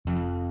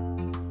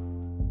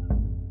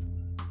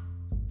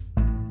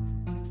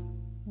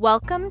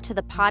Welcome to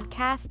the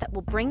podcast that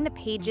will bring the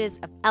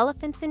pages of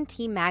Elephants in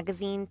Tea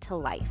magazine to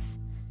life.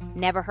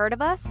 Never heard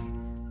of us?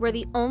 We're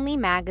the only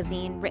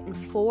magazine written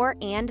for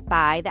and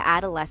by the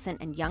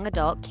adolescent and young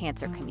adult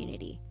cancer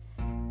community.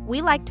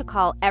 We like to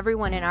call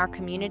everyone in our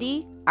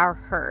community our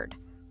herd.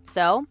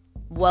 So,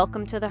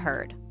 welcome to the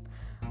herd.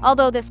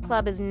 Although this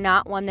club is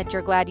not one that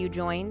you're glad you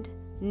joined,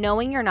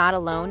 knowing you're not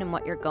alone in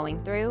what you're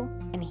going through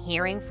and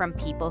hearing from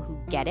people who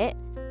get it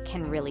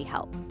can really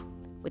help.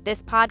 With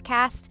this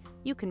podcast,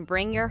 you can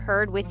bring your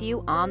herd with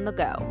you on the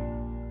go.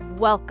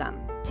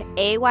 Welcome to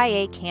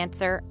AYA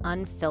Cancer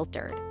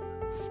Unfiltered,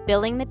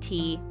 spilling the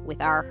tea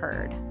with our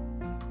herd.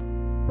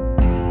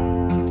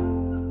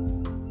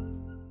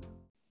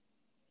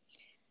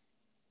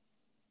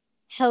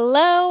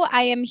 Hello,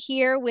 I am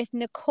here with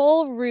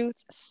Nicole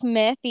Ruth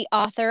Smith, the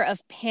author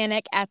of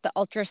Panic at the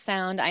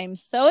Ultrasound. I am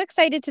so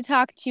excited to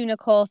talk to you,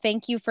 Nicole.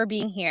 Thank you for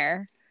being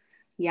here.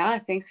 Yeah,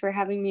 thanks for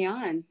having me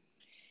on.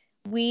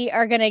 We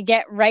are going to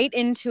get right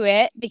into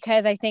it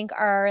because I think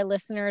our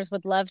listeners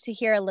would love to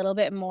hear a little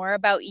bit more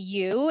about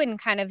you and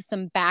kind of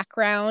some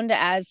background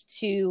as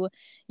to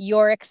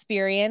your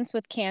experience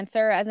with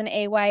cancer as an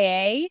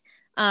AYA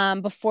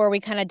before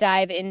we kind of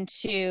dive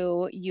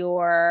into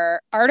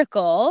your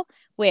article,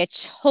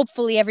 which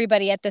hopefully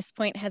everybody at this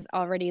point has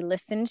already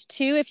listened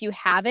to. If you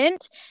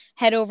haven't,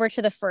 head over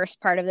to the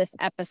first part of this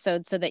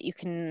episode so that you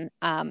can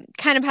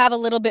kind of have a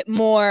little bit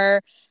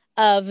more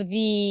of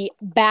the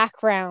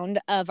background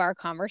of our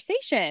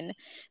conversation.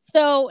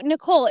 So,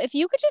 Nicole, if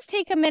you could just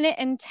take a minute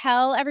and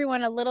tell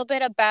everyone a little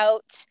bit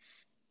about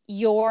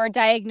your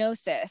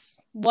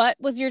diagnosis. What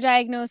was your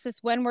diagnosis?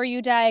 When were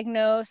you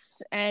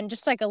diagnosed? And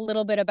just like a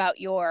little bit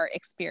about your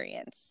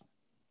experience.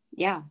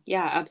 Yeah,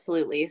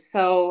 absolutely.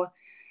 So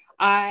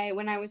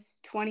when I was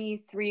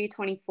 23,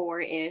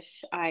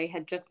 24-ish, I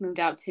had just moved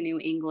out to New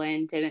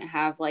England, didn't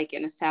have like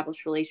an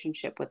established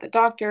relationship with a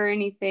doctor or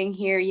anything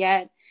here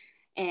yet.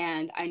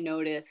 And I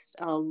noticed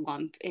a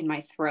lump in my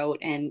throat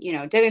and,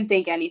 didn't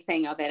think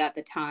anything of it at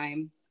the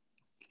time.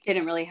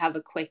 Didn't really have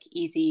a quick,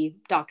 easy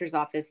doctor's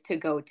office to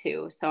go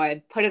to. So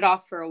I put it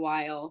off for a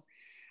while,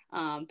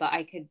 but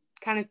I could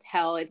kind of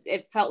tell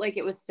it felt like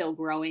it was still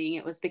growing.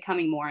 It was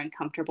becoming more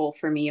uncomfortable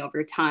for me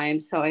over time.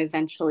 So I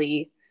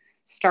eventually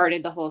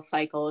started the whole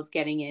cycle of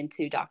getting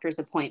into doctor's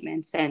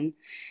appointments and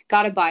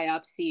got a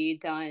biopsy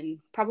done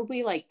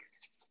probably like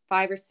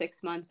 5 or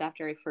 6 months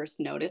after I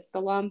first noticed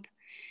the lump.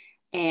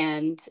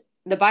 And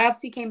the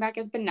biopsy came back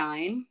as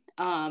benign.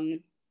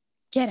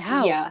 Get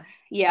out.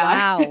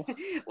 Yeah. Wow.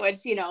 Which,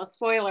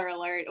 spoiler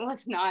alert,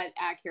 was not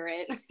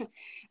accurate.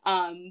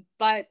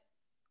 But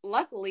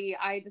luckily,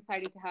 I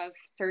decided to have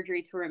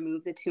surgery to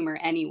remove the tumor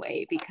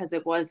anyway, because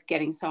it was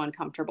getting so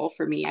uncomfortable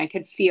for me. I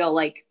could feel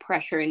like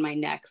pressure in my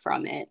neck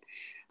from it.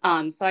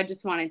 So I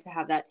just wanted to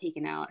have that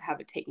taken out, have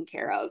it taken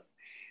care of.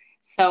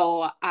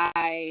 So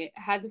I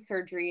had the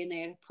surgery and they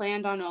had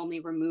planned on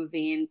only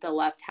removing the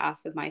left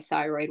half of my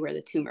thyroid where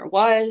the tumor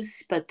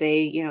was, but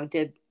they,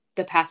 did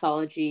the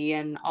pathology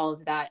and all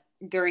of that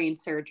during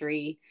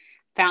surgery,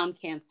 found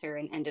cancer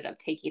and ended up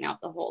taking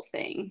out the whole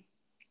thing.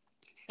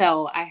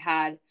 So I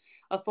had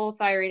a full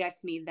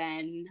thyroidectomy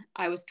then.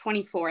 I was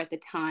 24 at the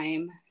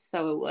time.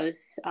 So it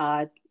was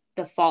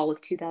the fall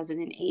of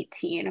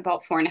 2018,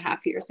 about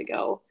 4.5 years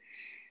ago.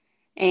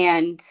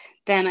 And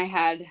then I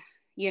had,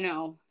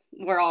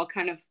 we're all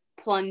kind of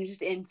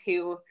plunged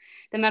into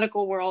the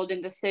medical world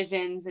and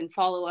decisions and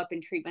follow-up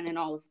and treatment and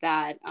all of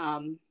that.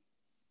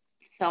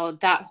 So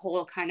that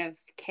whole kind of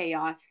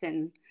chaos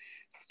and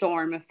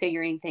storm of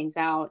figuring things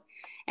out.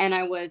 And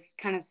I was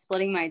kind of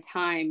splitting my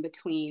time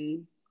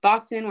between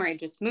Boston, where I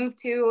just moved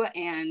to,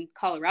 and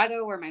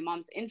Colorado, where my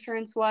mom's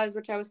insurance was,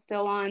 which I was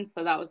still on.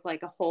 So that was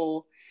like a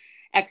whole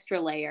extra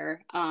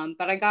layer.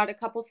 But I got a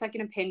couple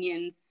second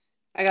opinions.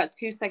 I got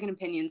 2 second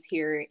opinions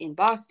here in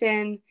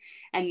Boston,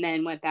 and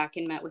then went back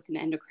and met with an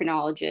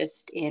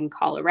endocrinologist in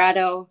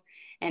Colorado,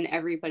 and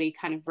everybody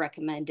kind of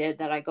recommended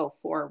that I go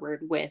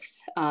forward with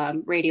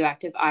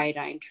radioactive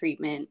iodine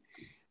treatment,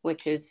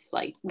 which is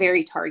like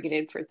very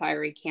targeted for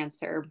thyroid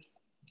cancer.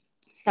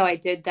 So I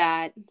did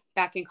that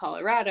back in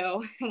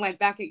Colorado and went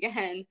back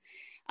again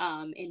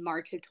in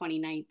March of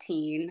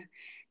 2019,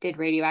 did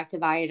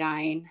radioactive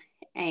iodine,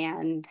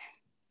 and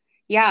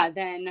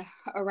then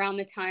around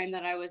the time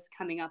that I was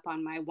coming up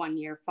on my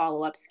 1-year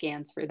follow-up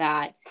scans for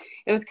that,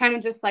 it was kind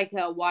of just like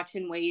a watch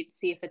and wait,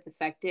 see if it's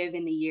effective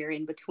in the year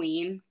in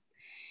between.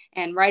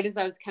 And right as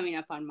I was coming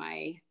up on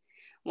my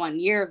 1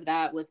 year of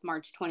that was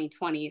March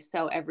 2020.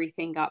 So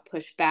everything got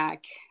pushed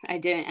back. I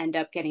didn't end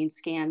up getting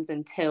scans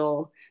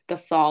until the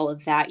fall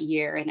of that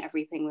year, and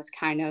everything was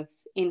kind of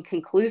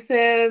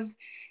inconclusive.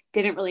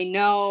 Didn't really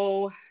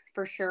know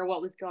for sure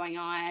what was going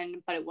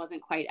on, but it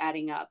wasn't quite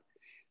adding up.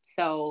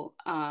 So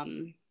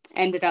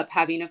ended up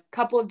having a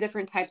couple of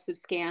different types of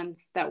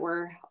scans that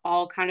were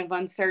all kind of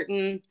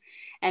uncertain.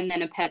 And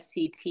then a PET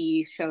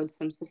CT showed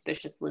some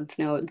suspicious lymph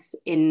nodes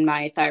in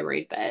my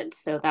thyroid bed.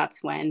 So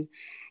that's when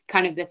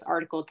kind of this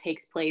article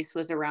takes place,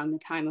 was around the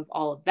time of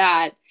all of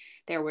that.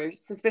 There were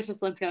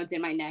suspicious lymph nodes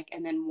in my neck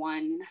and then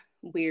one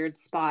weird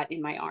spot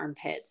in my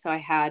armpit. So I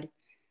had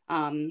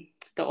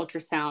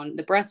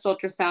the breast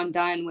ultrasound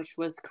done, which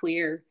was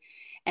clear,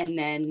 and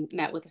then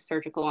met with a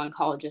surgical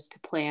oncologist to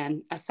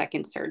plan a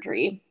second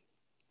surgery.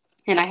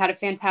 And I had a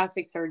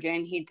fantastic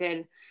surgeon.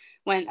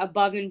 Went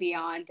above and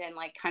beyond and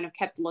like kind of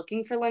kept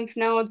looking for lymph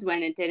nodes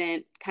when it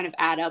didn't kind of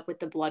add up with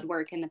the blood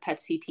work and the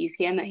PET CT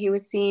scan that he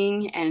was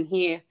seeing. And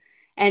he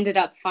ended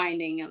up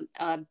finding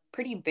a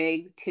pretty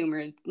big tumor.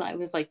 It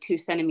was like 2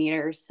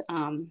 centimeters.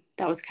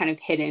 That was kind of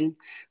hidden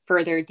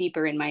further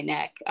deeper in my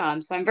neck.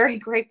 So I'm very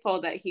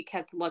grateful that he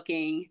kept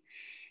looking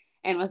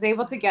and was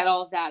able to get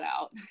all of that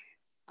out.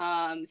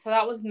 So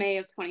that was May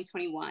of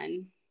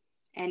 2021.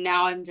 And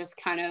now I'm just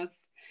kind of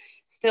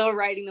still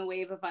riding the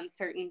wave of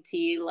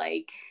uncertainty.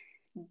 Like,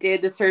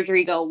 did the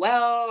surgery go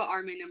well?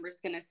 Are my numbers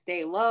going to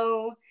stay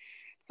low?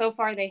 So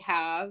far they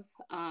have,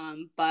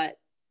 but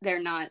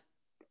they're not,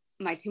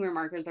 my tumor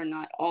markers are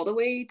not all the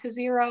way to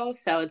 0.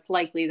 So it's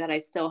likely that I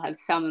still have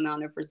some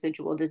amount of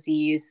residual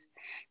disease.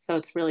 So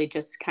it's really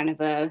just kind of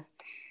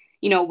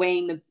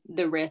weighing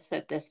the risks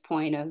at this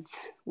point of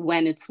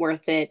when it's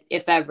worth it,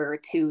 if ever,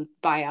 to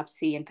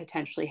biopsy and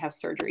potentially have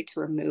surgery to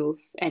remove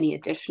any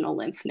additional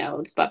lymph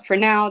nodes. But for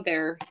now,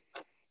 they're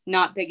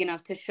not big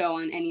enough to show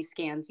on any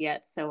scans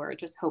yet. So we're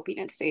just hoping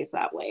it stays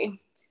that way.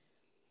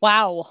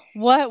 Wow.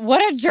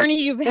 What a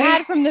journey you've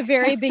had from the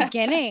very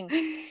beginning.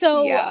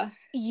 So yeah.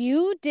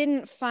 You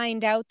didn't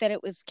find out that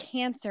it was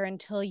cancer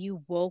until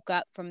you woke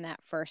up from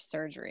that first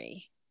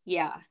surgery.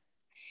 Yeah.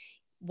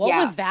 What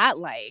was that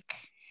like?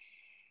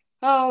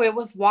 Oh, it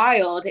was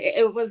wild.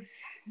 It was,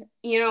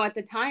 at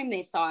the time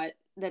they thought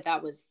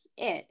that was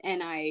it.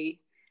 And I,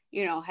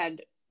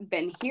 had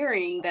been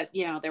hearing that,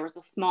 there was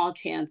a small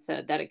chance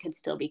that it could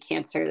still be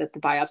cancer, that the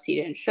biopsy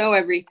didn't show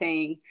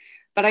everything.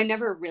 But I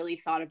never really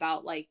thought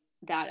about like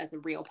that as a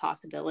real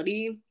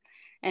possibility.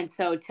 And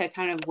so to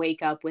kind of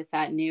wake up with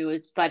that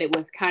news, but it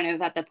was kind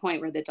of at the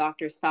point where the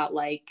doctors thought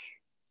like,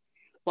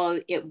 well,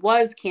 it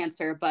was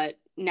cancer, but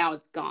now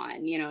it's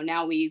gone.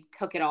 Now we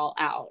took it all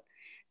out.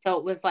 So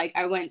it was like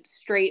I went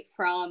straight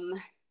from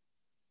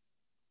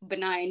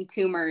benign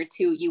tumor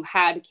to you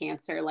had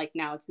cancer, like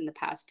now it's in the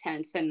past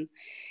tense. And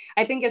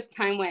I think as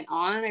time went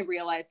on, I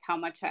realized how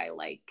much I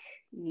like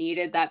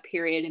needed that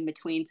period in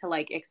between to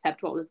like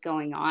accept what was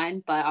going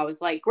on. But I was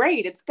like,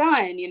 great, it's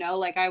done,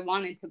 like I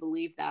wanted to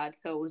believe that.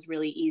 So it was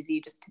really easy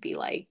just to be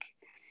like,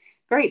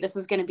 great, this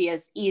is going to be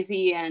as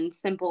easy and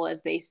simple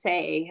as they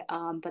say.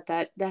 But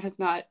that has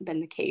not been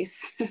the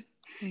case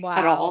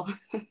at all.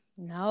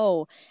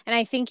 No. And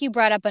I think you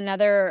brought up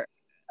another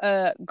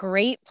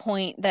great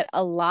point that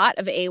a lot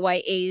of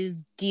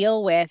AYAs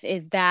deal with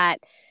is that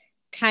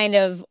kind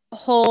of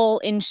whole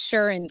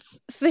insurance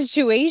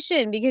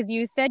situation, because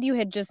you said you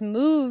had just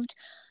moved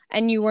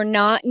and you were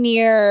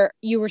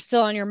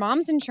still on your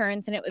mom's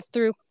insurance and it was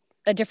through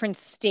a different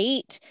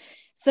state.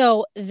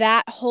 So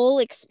that whole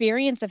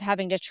experience of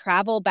having to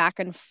travel back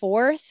and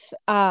forth,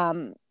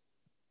 can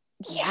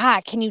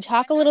you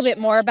talk a little bit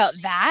more about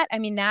that? I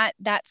mean,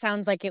 that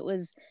sounds like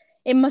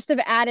it must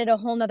have added a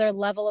whole nother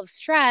level of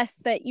stress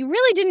that you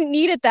really didn't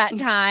need at that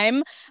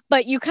time,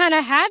 but you kind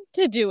of had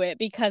to do it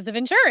because of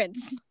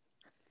insurance.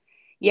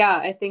 Yeah,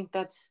 I think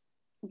that's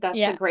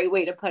a great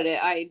way to put it.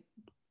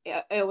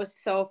 It was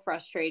so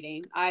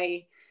frustrating.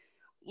 I,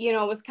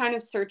 was kind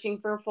of searching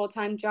for a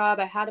full-time job.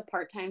 I had a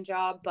part-time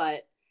job,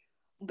 but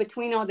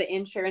between all the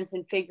insurance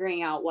and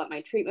figuring out what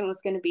my treatment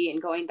was going to be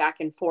and going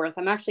back and forth,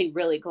 I'm actually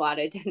really glad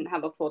I didn't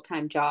have a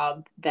full-time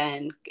job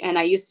then. And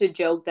I used to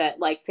joke that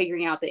like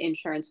figuring out the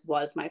insurance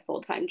was my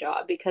full-time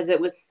job because it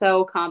was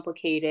so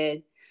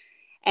complicated.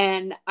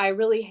 And I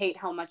really hate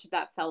how much of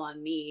that fell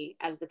on me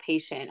as the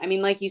patient. I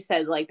mean, like you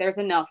said, like there's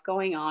enough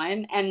going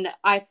on. And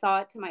I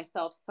thought to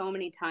myself so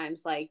many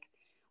times, like,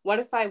 what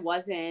if I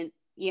wasn't,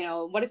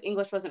 what if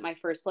English wasn't my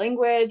first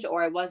language,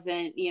 or I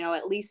wasn't,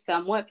 at least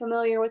somewhat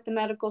familiar with the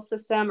medical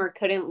system, or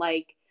couldn't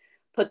like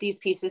put these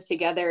pieces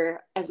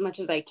together as much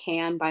as I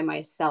can by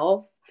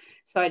myself.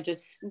 So I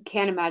just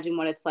can't imagine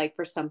what it's like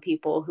for some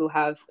people who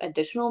have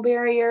additional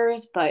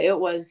barriers, but it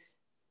was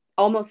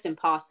almost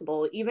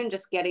impossible. Even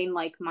just getting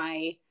like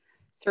my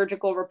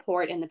surgical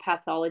report and the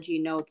pathology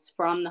notes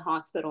from the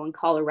hospital in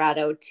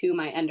Colorado to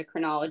my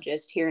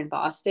endocrinologist here in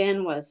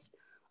Boston was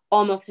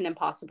almost an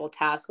impossible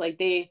task.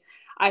 Like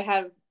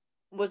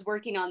was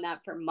working on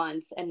that for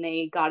months and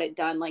they got it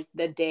done like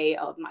the day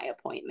of my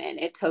appointment.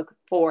 It took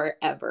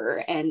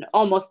forever and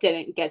almost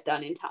didn't get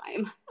done in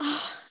time.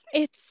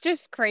 It's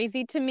just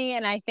crazy to me,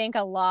 and I think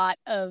a lot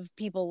of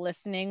people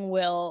listening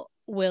will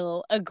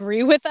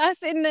agree with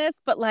us in this,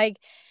 but like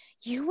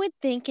you would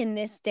think in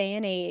this day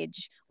and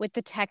age with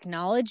the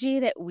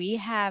technology that we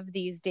have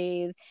these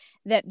days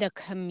that the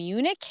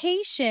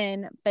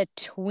communication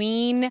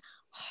between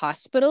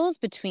hospitals,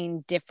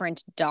 between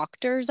different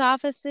doctors'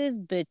 offices,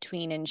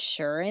 between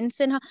insurance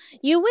and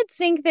you would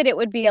think that it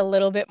would be a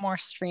little bit more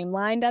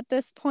streamlined at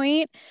this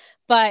point.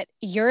 But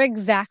you're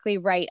exactly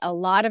right. A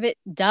lot of it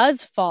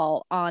does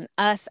fall on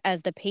us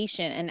as the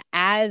patient and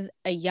as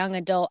a young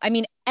adult. I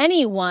mean,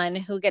 anyone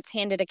who gets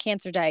handed a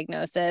cancer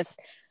diagnosis,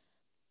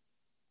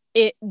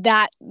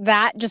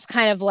 that just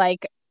kind of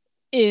like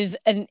is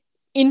an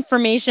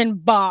information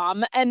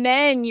bomb, and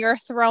then you're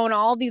thrown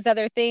all these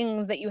other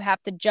things that you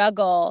have to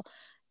juggle.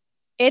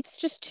 It's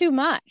just too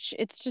much.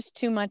 It's just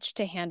too much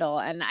to handle,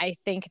 and I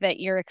think that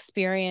your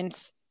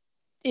experience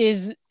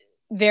is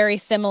very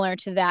similar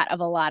to that of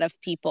a lot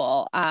of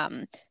people.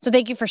 So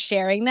thank you for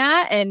sharing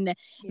that and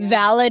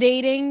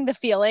validating the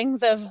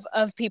feelings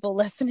of people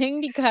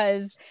listening,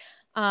 because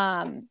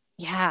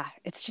yeah,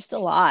 it's just a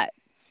lot.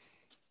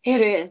 It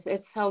is.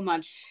 It's so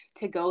much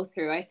to go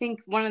through. I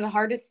think one of the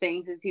hardest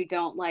things is you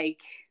don't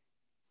like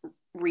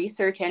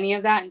research any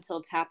of that until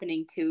it's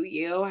happening to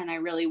you. And I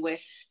really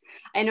wish,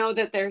 I know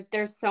that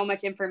there's so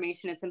much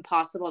information, it's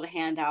impossible to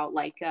hand out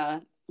like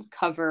a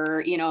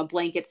cover, a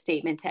blanket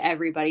statement to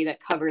everybody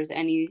that covers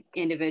any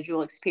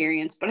individual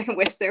experience. But I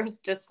wish there was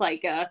just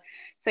like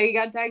so you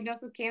got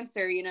diagnosed with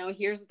cancer,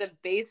 here's the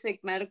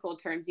basic medical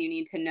terms you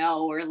need to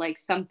know, or like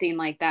something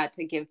like that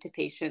to give to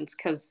patients,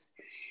 because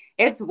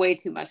it's way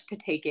too much to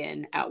take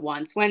in at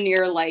once when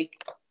you're like,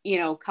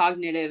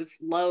 cognitive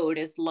load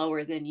is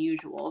lower than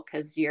usual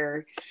because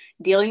you're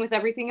dealing with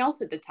everything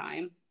else at the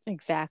time.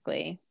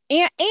 Exactly.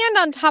 And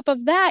on top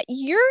of that,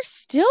 you're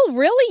still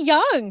really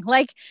young.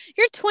 Like,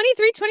 you're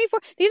 23, 24.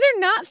 These are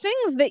not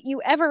things that you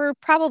ever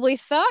probably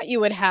thought you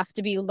would have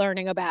to be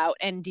learning about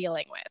and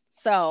dealing with.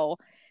 So,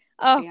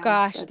 oh Yeah,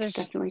 gosh, that's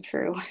definitely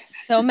true.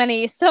 so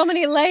many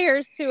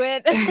layers to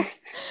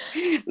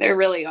it. There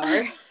really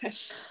are.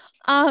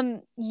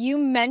 You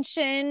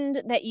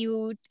mentioned that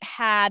you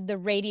had the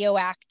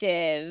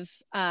radioactive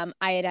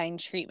iodine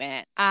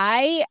treatment.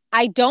 I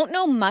don't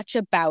know much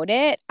about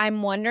it.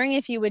 I'm wondering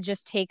if you would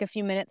just take a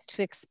few minutes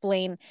to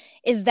explain,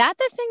 is that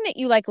the thing that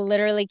you like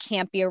literally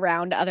can't be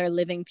around other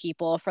living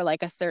people for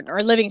like a certain,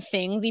 or living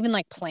things, even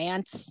like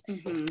plants?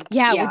 Mm-hmm.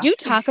 Yeah, Yeah. would you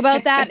talk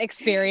about that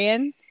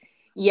experience?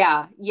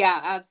 Yeah,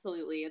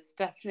 absolutely. It's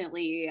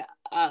definitely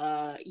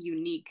a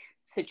unique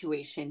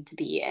situation to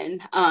be in.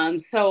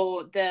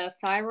 So the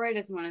thyroid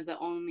is one of the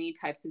only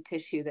types of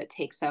tissue that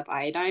takes up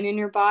iodine in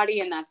your body,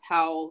 and that's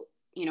how,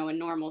 a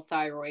normal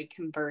thyroid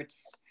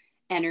converts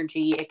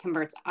energy. It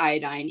converts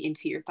iodine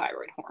into your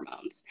thyroid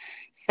hormones.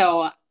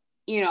 So,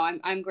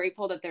 I'm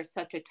grateful that there's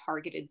such a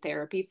targeted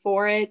therapy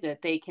for it,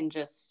 that they can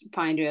just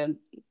find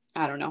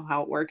I don't know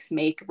how it works,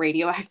 make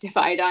radioactive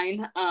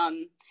iodine.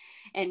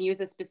 And use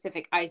a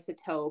specific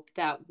isotope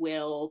that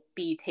will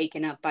be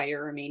taken up by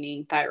your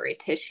remaining thyroid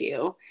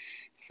tissue.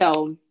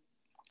 So,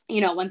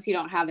 once you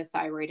don't have a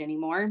thyroid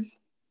anymore,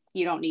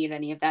 you don't need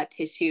any of that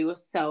tissue.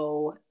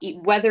 So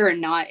whether or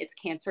not it's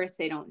cancerous,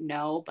 they don't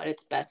know, but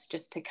it's best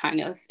just to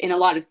kind of, in a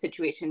lot of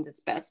situations, it's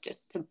best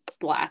just to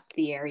blast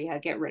the area,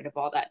 get rid of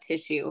all that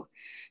tissue.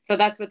 So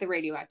that's what the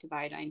radioactive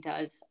iodine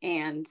does.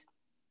 And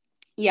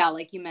yeah,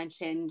 like you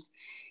mentioned,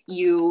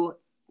 you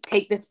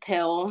take this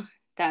pill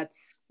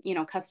that's,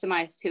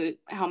 customized to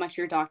how much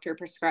your doctor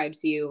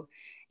prescribes you.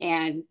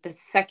 And the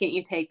second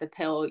you take the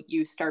pill,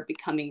 you start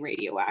becoming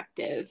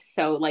radioactive.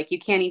 So like, you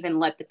can't even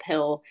let the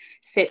pill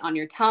sit on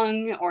your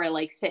tongue or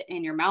like sit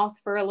in your mouth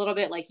for a little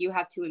bit. Like, you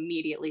have to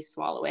immediately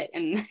swallow it.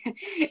 And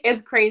it's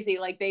crazy.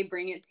 Like, they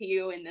bring it to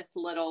you in this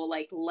little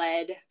like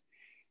lead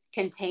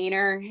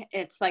container.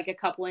 It's like a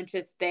couple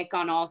inches thick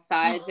on all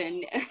sides,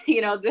 and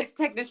the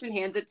technician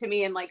hands it to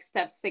me and like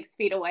steps 6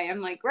 feet away.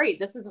 I'm like, great,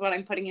 this is what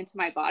I'm putting into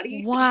my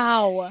body.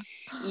 Wow.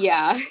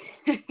 Yeah.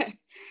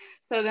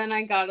 So then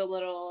I got a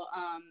little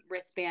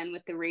wristband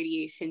with the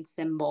radiation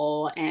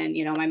symbol, and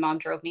my mom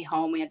drove me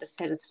home. We had to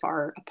sit as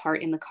far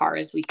apart in the car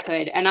as we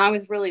could, and I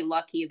was really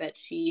lucky that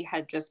she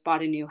had just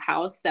bought a new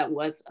house that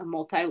was a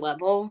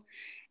multi-level,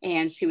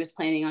 and she was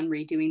planning on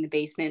redoing the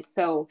basement.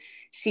 So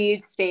she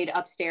stayed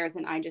upstairs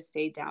and I just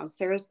stayed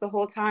downstairs the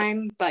whole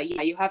time. But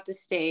yeah, you have to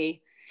stay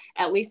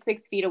at least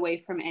 6 feet away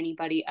from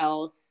anybody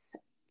else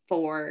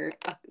for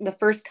the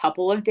first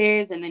couple of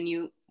days, and then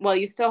you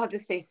still have to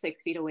stay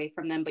 6 feet away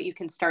from them, but you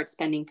can start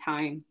spending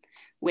time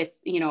with,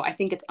 I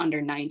think it's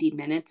under 90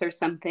 minutes or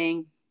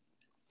something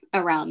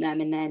around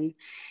them, and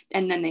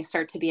then they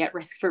start to be at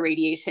risk for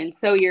radiation.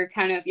 So you're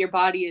kind of, your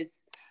body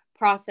is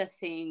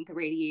processing the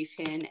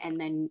radiation, and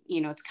then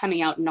it's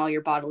coming out in all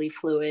your bodily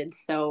fluids.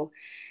 So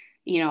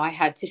I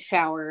had to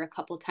shower a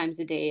couple times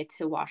a day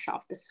to wash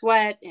off the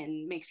sweat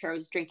and make sure I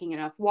was drinking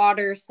enough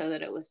water so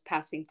that it was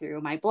passing through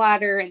my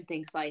bladder and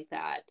things like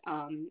that.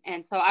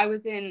 And so I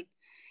was in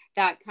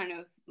that kind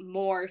of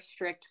more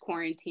strict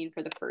quarantine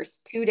for the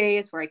first 2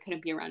 days where I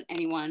couldn't be around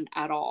anyone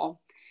at all.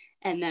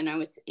 And then I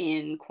was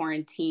in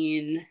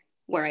quarantine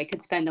where I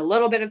could spend a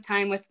little bit of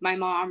time with my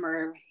mom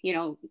or,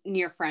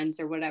 near friends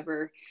or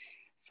whatever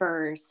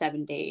for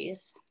 7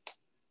 days.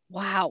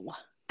 Wow.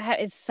 That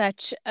is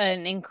such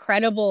an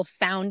incredible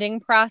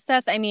sounding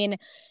process. I mean,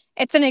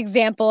 it's an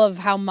example of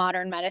how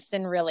modern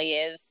medicine really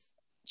is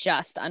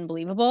just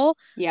unbelievable.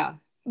 Yeah.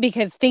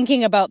 Because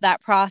thinking about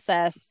that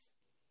process,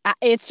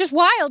 it's just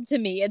wild to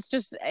me. It's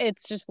just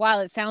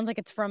wild. It sounds like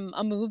it's from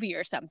a movie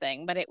or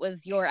something, but it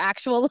was your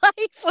actual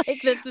life.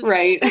 Like,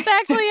 right. This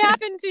actually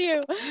happened to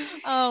you.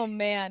 Oh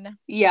man.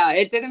 Yeah,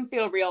 it didn't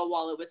feel real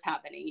while it was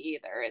happening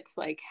either. It's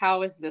like,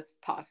 how is this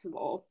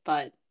possible?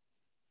 But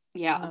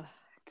Yeah. Ugh,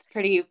 It's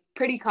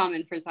pretty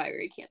common for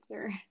thyroid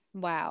cancer.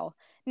 wow.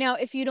 Now,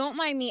 if you don't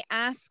mind me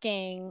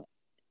asking,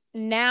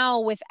 now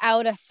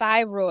without a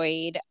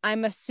thyroid,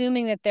 I'm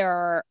assuming that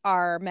there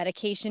are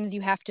medications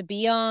you have to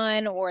be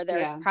on, or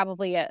there's Yeah.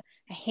 probably a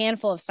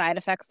handful of side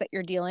effects that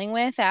you're dealing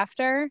with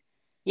after.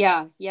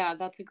 Yeah,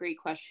 that's a great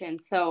question.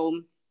 So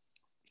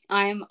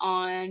I'm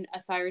on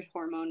a thyroid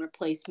hormone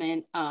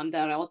replacement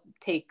that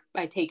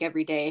I take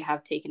every day,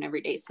 have taken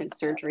every day since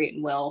surgery,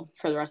 and will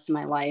for the rest of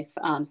my life.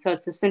 So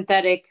it's a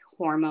synthetic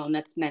hormone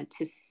that's meant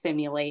to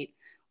simulate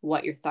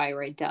what your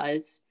thyroid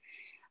does.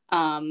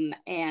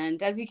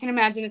 And as you can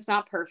imagine, it's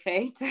not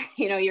perfect.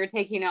 You're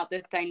taking out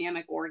this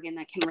dynamic organ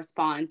that can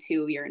respond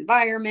to your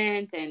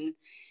environment and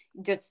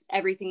just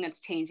everything that's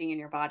changing in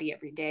your body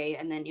every day.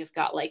 And then you've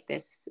got like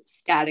this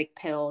static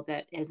pill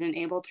that isn't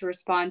able to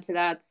respond to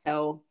that.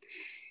 So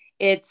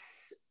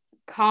it's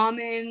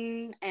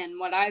common. And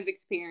what I've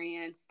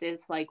experienced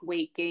is like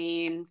weight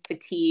gain,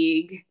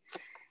 fatigue,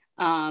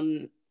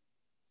 um,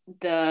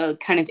 the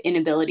kind of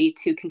inability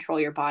to control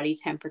your body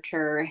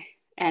temperature.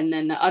 And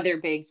then the other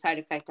big side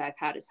effect I've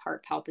had is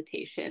heart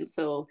palpitation.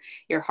 So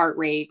your heart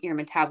rate, your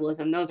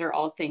metabolism, those are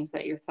all things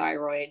that your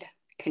thyroid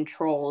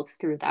controls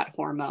through that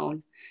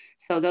hormone.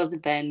 So those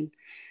have been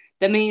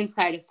the main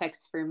side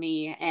effects for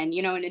me. And,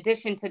 in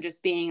addition to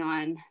just being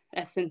on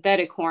a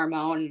synthetic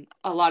hormone,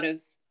 a lot of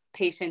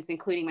patients,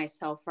 including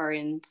myself, are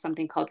in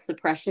something called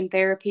suppression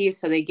therapy.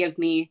 So they give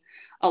me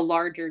a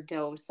larger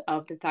dose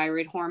of the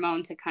thyroid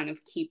hormone to kind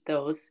of keep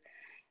those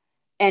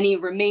any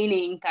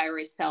remaining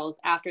thyroid cells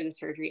after the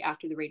surgery,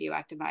 after the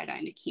radioactive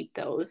iodine, to keep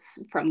those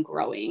from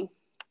growing.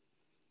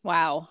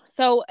 Wow.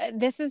 So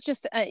this is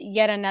just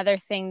yet another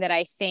thing that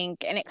I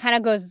think, and it kind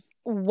of goes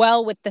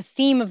well with the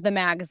theme of the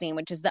magazine,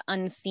 which is the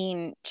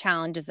unseen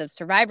challenges of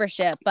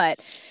survivorship. But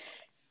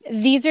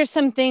these are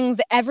some things,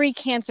 every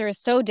cancer is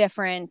so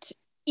different.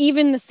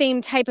 Even the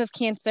same type of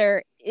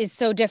cancer is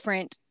so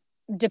different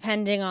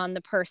depending on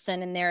the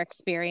person and their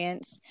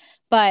experience.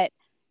 But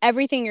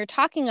everything you're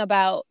talking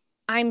about,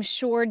 I'm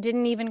sure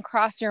didn't even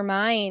cross your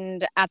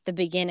mind at the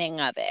beginning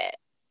of it.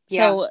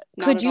 Yeah, So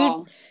not could at you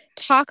all.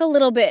 talk a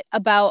little bit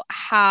about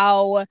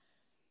how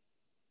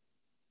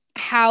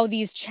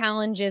these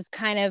challenges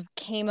kind of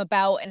came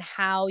about and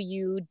how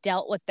you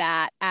dealt with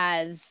that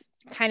as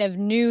kind of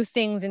new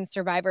things in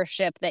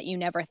survivorship that you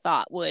never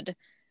thought would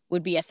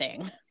be a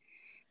thing?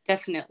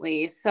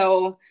 Definitely.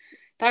 So,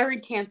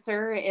 thyroid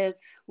cancer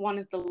is one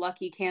of the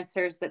lucky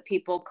cancers that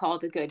people call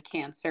the good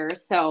cancer.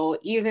 So,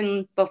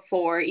 even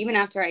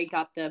after I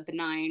got the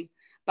benign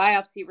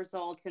biopsy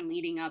results and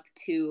leading up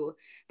to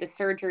the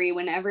surgery,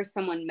 whenever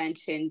someone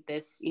mentioned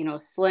this,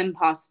 slim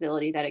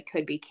possibility that it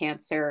could be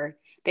cancer,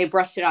 they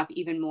brushed it off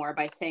even more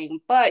by saying,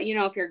 but,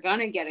 if you're going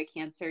to get a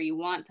cancer, you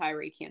want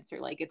thyroid cancer.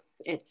 Like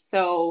it's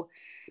so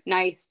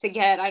nice to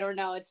get. I don't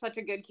know. It's such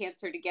a good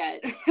cancer to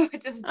get,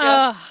 which is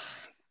Oh,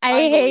 just I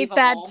hate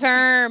that unbelievable.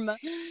 term.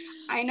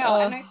 I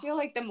know. And I Oh, feel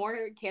like the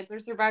more cancer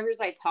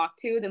survivors I talk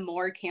to, the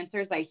more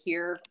cancers I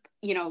hear,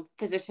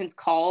 physicians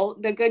call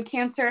the good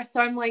cancer. So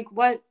I'm like,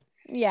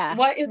 yeah,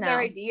 what is their no.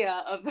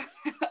 idea of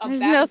a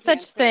There's no bad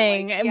such cancer? Like,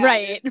 thing. yeah,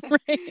 Right,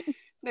 right.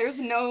 there's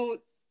no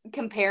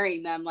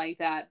comparing them like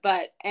that.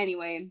 But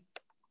anyway,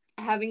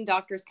 having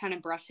doctors kind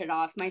of brush it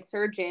off. My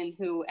surgeon,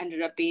 who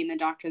ended up being the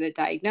doctor that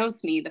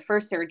diagnosed me, the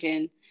first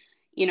surgeon,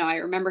 I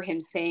remember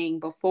him saying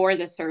before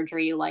the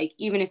surgery, like,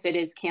 even if it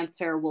is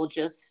cancer, we'll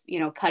just,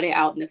 cut it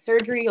out in the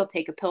surgery. You'll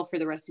take a pill for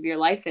the rest of your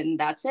life and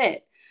that's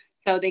it.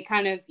 So they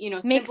kind of,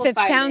 Makes it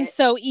simplified sound it,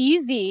 so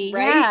easy.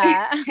 right?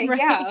 Yeah, Yeah. I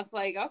right. was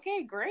like,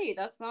 okay, great.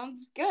 That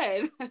sounds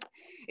good.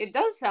 It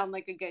does sound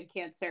like a good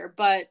cancer,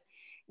 but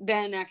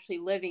then actually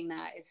living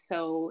that is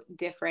so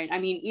different. I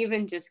mean,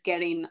 even just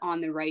getting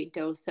on the right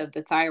dose of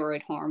the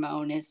thyroid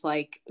hormone is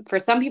like, for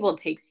some people, it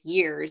takes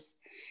years.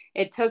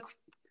 It took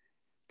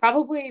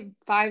probably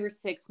 5 or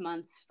 6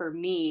 months for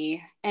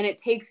me. And it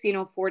takes,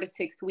 4 to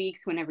 6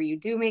 weeks whenever you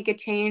do make a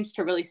change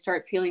to really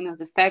start feeling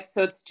those effects.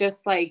 So it's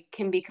just like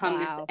can become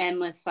this Wow.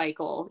 endless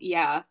cycle.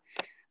 Yeah.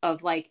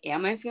 Of like,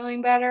 am I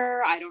feeling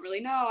better? I don't really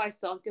know. I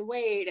still have to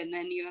wait. And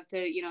then you have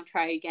to,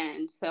 try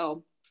again.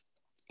 So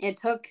it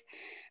took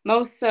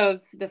most of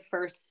the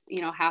first,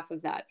 half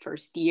of that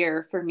first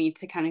year for me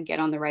to kind of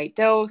get on the right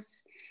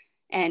dose.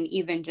 And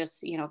even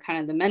just, kind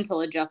of the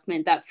mental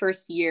adjustment. That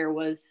first year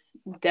was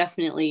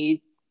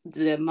definitely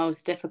the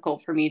most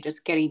difficult for me,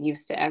 just getting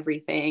used to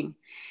everything.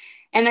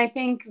 And I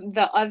think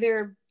the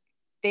other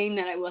thing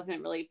that I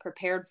wasn't really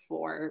prepared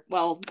for,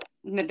 well,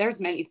 there's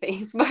many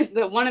things,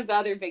 but one of the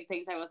other big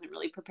things I wasn't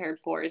really prepared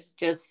for is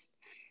just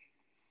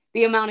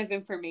the amount of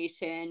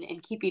information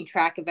and keeping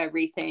track of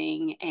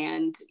everything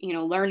and,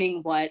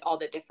 learning what all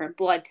the different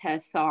blood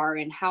tests are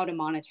and how to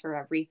monitor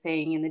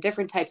everything and the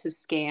different types of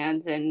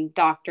scans and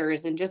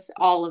doctors and just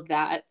all of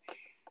that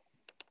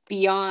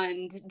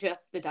beyond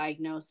just the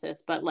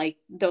diagnosis, but like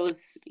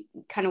those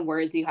kind of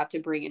words you have to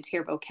bring into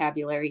your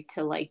vocabulary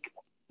to like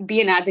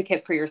be an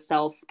advocate for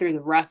yourself through the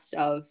rest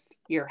of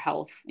your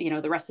health,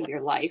 the rest of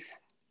your life.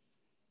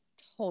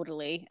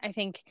 Totally. I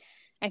think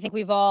I think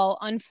we've all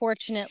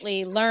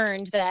unfortunately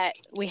learned that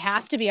we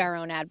have to be our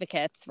own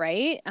advocates,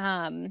 right?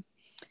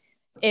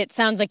 It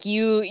sounds like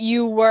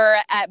you were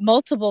at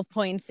multiple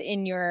points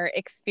in your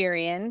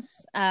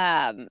experience,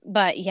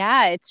 but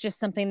yeah, it's just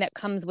something that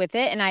comes with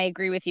it. And I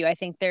agree with you. I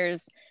think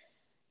there's,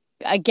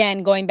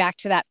 again, going back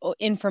to that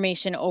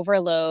information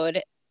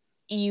overload,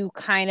 you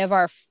kind of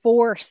are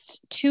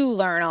forced to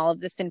learn all of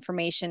this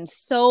information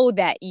so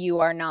that you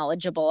are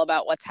knowledgeable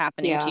about what's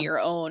happening to Yeah. your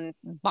own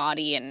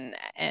body and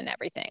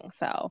everything.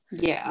 So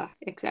Yeah,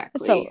 it's a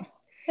exactly.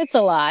 it's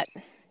a lot.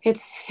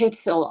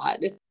 It's a lot.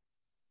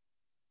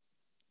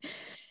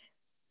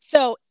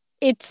 So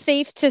it's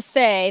safe to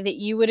say that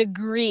you would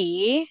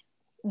agree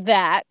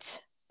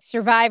that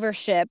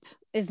survivorship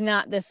is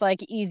not this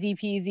like easy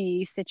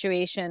peasy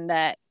situation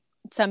that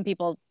some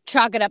people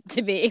chalk it up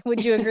to be.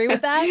 Would you agree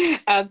with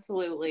that?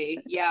 Absolutely.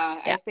 Yeah,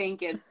 Yeah, I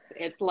think it's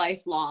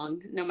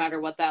lifelong, no matter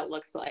what that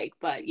looks like.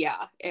 But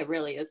yeah, it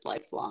really is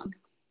lifelong.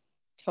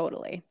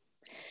 totally.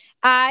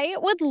 I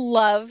would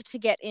love to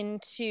get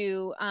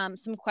into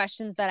some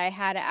questions that I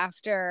had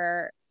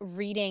after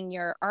reading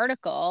your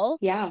article.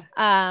 Yeah.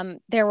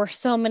 There were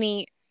so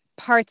many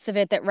parts of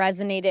it that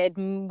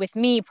resonated with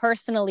me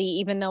personally,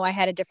 even though I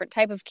had a different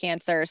type of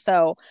cancer.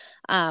 So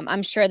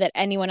I'm sure that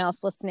anyone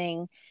else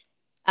listening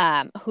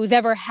who's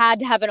ever had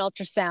to have an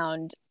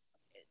ultrasound,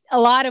 a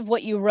lot of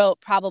what you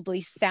wrote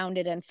probably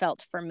sounded and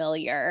felt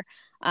familiar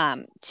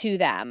to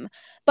them.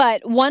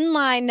 But one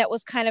line that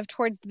was kind of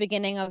towards the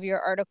beginning of your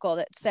article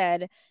that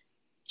said,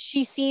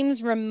 she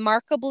seems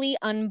remarkably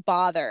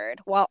unbothered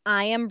while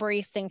I am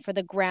bracing for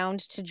the ground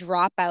to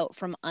drop out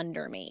from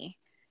under me.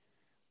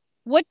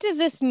 What does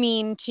this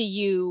mean to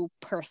you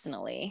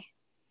personally?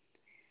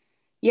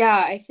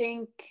 Yeah, I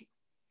think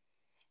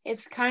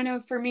it's kind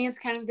of, for me, it's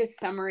kind of this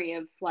summary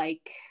of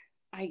like,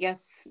 I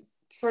guess,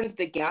 sort of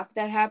the gap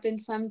that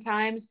happens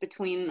sometimes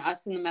between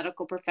us and the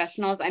medical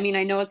professionals. I mean,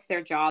 I know it's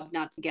their job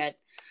not to get,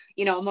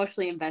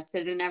 emotionally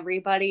invested in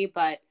everybody,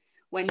 but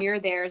when you're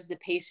there as the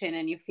patient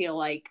and you feel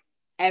like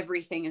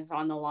everything is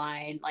on the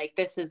line, like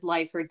this is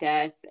life or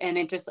death, and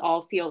it just all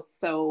feels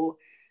so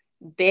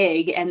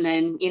big, and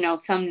then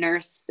some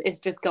nurse is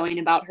just going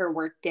about her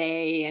work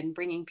day and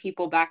bringing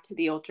people back to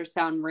the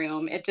ultrasound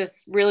room. It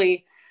just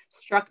really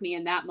struck me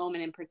in that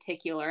moment in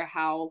particular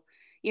how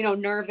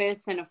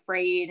nervous and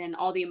afraid and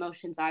all the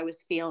emotions I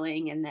was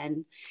feeling, and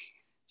then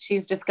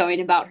she's just going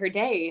about her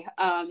day,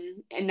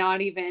 and not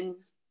even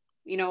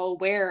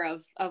aware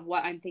of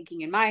what I'm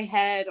thinking in my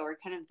head or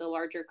kind of the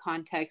larger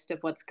context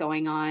of what's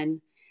going on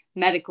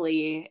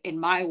medically in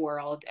my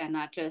world. And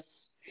that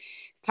just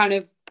kind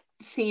of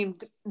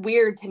seemed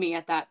weird to me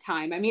at that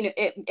time. I mean,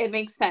 it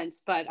makes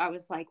sense, but I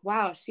was like,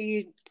 wow,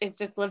 she is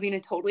just living a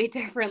totally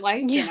different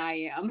life Yeah. than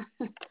I am.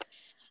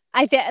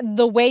 I think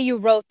the way you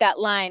wrote that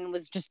line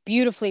was just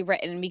beautifully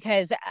written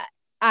because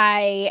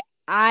I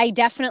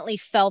definitely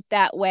felt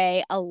that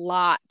way a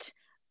lot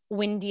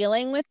when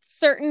dealing with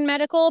certain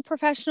medical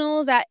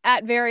professionals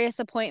at various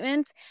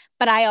appointments.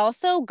 But I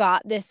also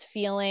got this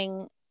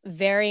feeling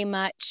very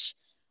much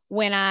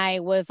when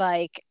I was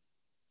like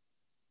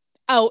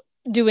out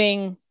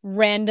doing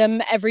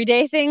random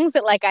everyday things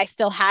that like I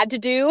still had to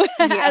do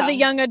as a Yeah.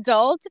 young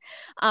adult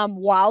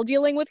while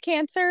dealing with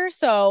cancer.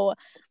 So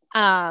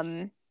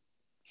um,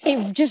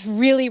 it just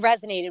really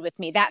resonated with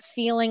me. That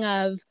feeling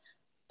of,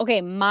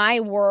 okay, my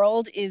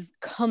world is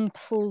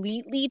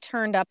completely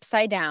turned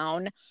upside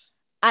down.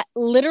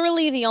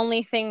 Literally, the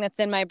only thing that's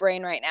in my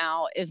brain right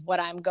now is what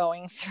I'm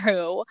going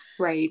through.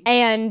 Right.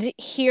 And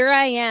here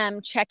I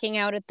am checking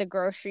out at the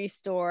grocery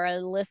store,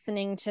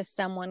 listening to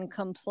someone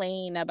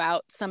complain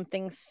about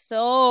something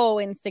so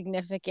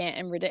insignificant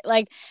and ridiculous.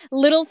 Like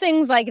little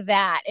things like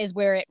that is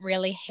where it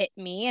really hit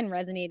me and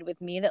resonated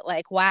with me that,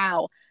 like,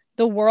 wow,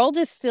 the world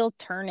is still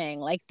turning.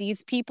 Like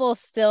these people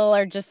still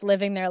are just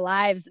living their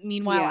lives.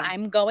 Meanwhile, Yeah.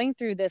 I'm going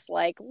through this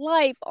like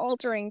life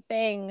altering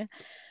thing.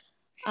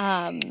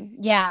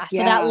 Yeah, so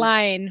that Yeah.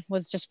 line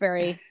was just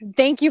very,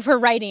 thank you for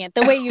writing it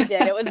the way you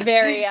did. It was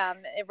very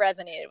it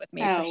resonated with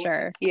me for Oh,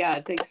 sure. yeah,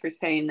 thanks for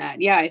saying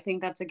that. Yeah, I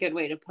think that's a good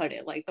way to put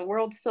it. Like the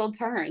world still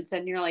turns,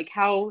 and you're like,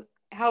 how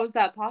is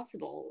that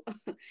possible?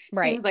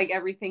 Seems like Right.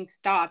 everything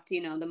stopped,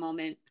 the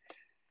moment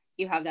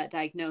you have that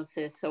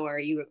diagnosis or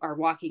you are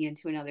walking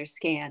into another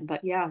scan. But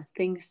yeah,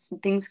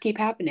 things keep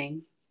happening.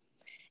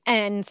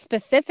 And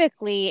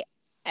specifically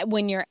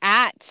when you're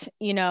at,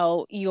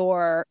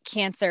 your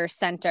cancer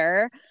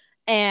center,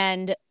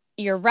 and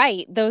you're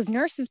right, those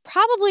nurses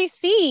probably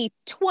see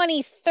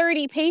 20,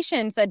 30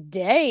 patients a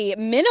day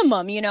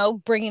minimum,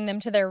 bringing them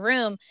to their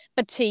room.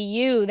 But to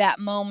you, that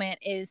moment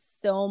is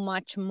so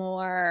much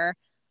more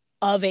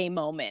of a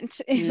moment,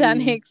 if that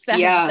makes sense.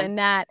 Yeah. And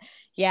that,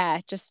 yeah,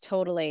 just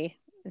totally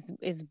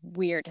is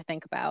weird to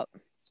think about.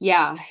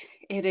 Yeah,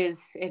 it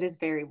is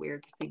very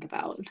weird to think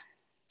about.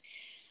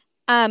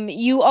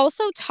 You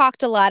also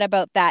talked a lot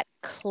about that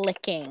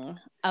clicking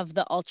of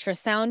the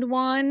ultrasound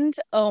wand.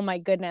 Oh my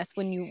goodness,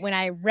 when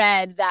I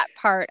read that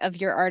part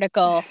of your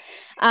article,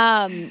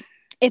 um,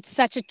 it's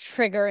such a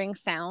triggering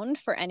sound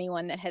for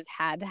anyone that has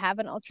had to have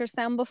an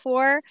ultrasound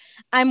before.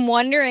 I'm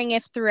wondering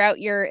if throughout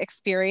your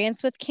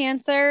experience with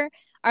cancer,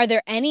 are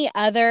there any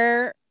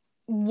other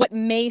what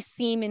may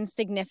seem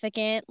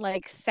insignificant,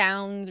 like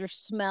sounds or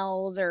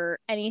smells or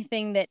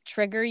anything that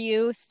trigger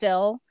you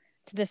still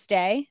to this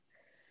day?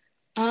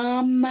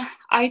 Um,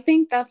 I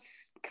think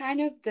that's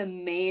kind of the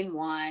main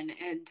one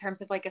in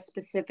terms of like a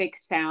specific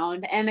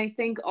sound. And I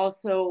think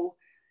also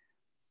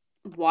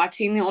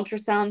watching the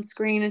ultrasound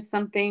screen is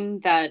something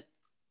that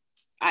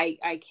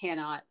I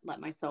cannot let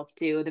myself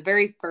do. The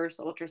very first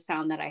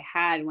ultrasound that I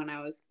had when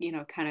I was,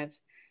 kind of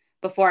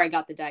before I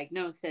got the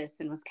diagnosis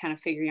and was kind of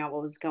figuring out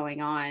what was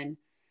going on,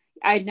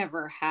 I'd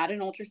never had an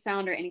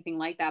ultrasound or anything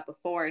like that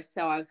before.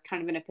 So I was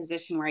kind of in a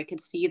position where I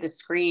could see the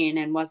screen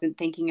and wasn't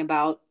thinking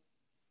about,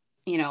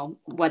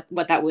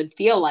 what that would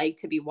feel like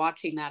to be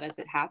watching that as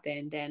it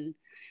happened. And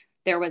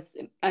there was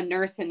a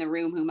nurse in the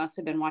room who must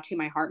have been watching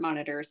my heart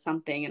monitor or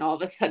something. And all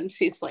of a sudden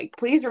she's like,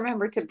 please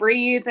remember to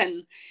breathe.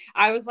 And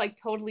I was like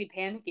totally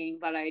panicking,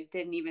 but I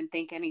didn't even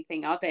think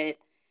anything of it.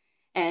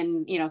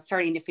 And,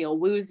 starting to feel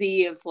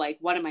woozy of like,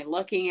 what am I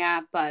looking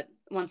at? But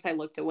once I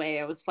looked away,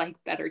 I was like,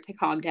 better to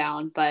calm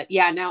down. But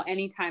yeah, now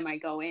anytime I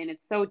go in,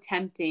 it's so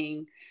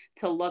tempting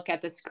to look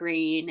at the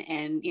screen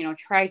and,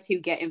 try to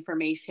get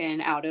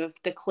information out of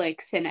the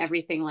clicks and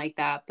everything like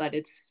that. But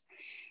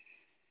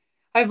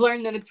I've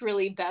learned that it's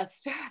really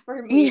best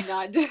for me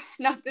Yeah.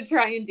 not to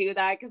try and do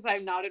that because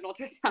I'm not an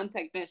ultrasound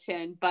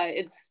technician, but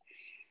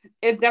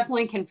it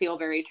definitely can feel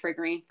very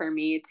triggering for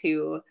me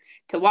to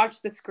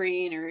watch the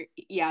screen, or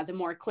yeah, the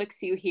more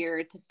clicks you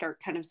hear to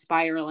start kind of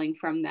spiraling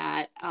from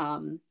that.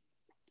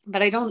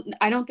 But I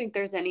don't think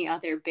there's any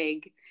other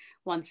big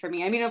ones for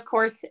me. I mean, of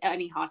course,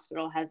 any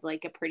hospital has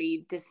like a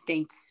pretty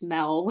distinct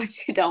smell,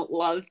 which you don't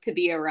love to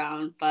be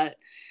around, but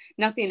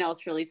nothing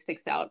else really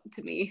sticks out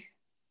to me.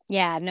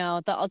 Yeah,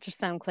 no, the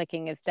ultrasound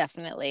clicking is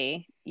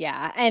definitely,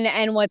 yeah.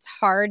 And what's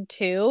hard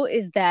too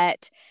is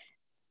that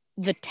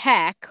the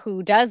tech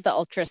who does the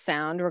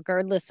ultrasound,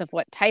 regardless of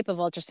what type of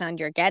ultrasound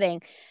you're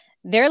getting,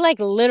 they're like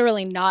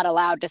literally not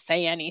allowed to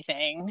say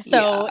anything. Yeah,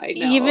 So I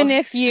know. even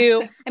if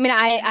you, I mean,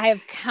 I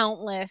have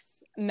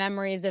countless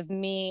memories of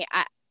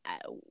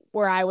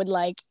where I would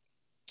like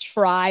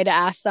try to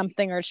ask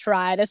something or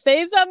try to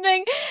say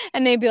something,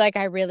 and they'd be like,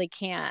 I really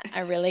can't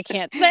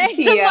say. I'm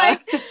Yeah.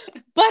 like,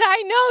 but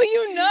I know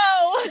you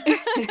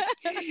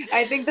know.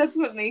 I think that's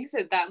what makes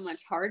it that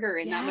much harder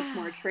and that much Yeah.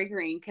 more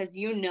triggering because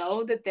you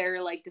know that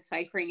they're like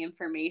deciphering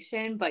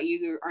information, but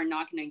you are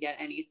not going to get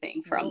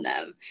anything from Nope.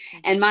 them.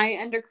 And my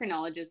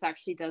endocrinologist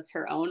actually does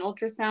her own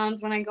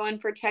ultrasounds when I go in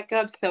for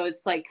checkups. So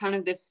it's like kind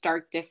of this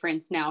stark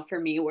difference now for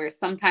me where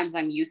sometimes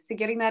I'm used to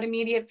getting that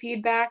immediate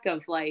feedback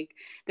of like,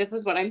 this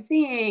is what I'm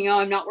seeing. Oh,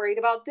 I'm not worried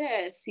about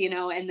this,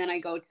 and then I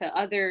go to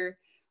other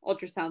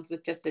ultrasounds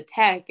with just a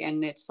tech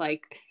and it's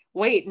like,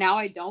 wait, now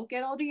I don't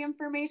get all the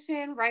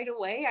information right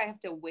away. I have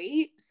to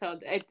wait. So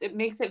it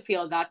makes it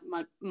feel that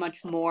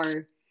much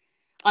more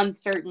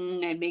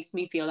uncertain and makes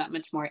me feel that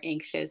much more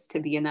anxious to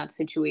be in that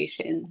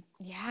situation.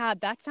 Yeah,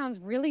 that sounds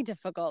really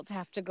difficult to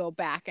have to go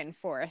back and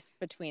forth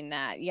between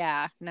that.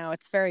 Yeah, no,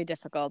 it's very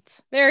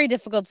difficult. Very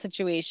difficult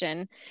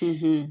situation.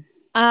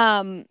 Mm-hmm.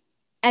 Um,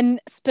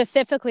 and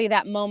specifically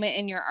that moment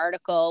in your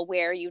article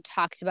where you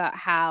talked about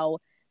how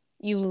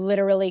you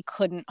literally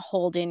couldn't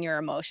hold in your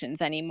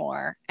emotions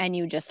anymore and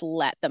you just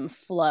let them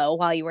flow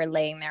while you were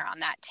laying there on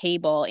that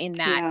table in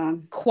that Yeah.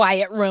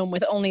 quiet room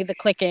with only the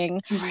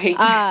clicking. Right.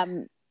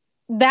 Um,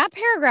 that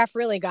paragraph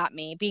really got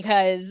me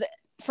because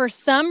for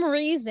some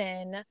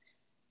reason,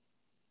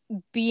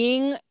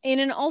 being in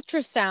an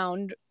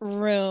ultrasound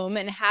room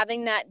and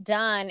having that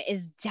done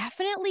is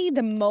definitely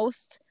the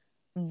most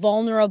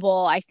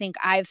vulnerable I think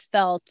I've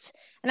felt.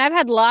 And I've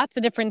had lots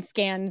of different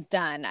scans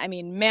done. I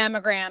mean,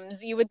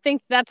 mammograms, you would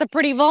think that's a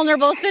pretty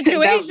vulnerable That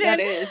situation,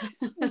 is.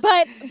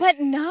 but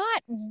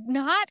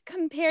not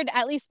compared,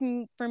 at least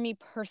for me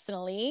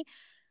personally,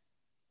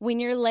 when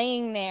you're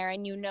laying there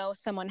and you know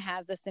someone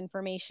has this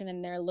information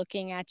and they're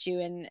looking at you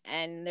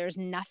and there's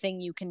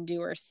nothing you can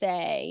do or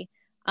say.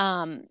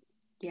 um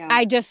Yeah.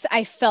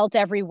 I felt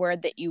every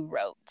word that you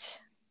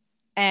wrote.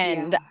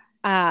 And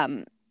Yeah.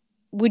 um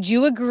would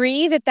you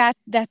agree that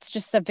that's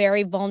just a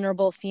very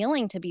vulnerable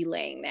feeling to be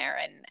laying there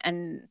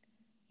and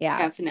yeah.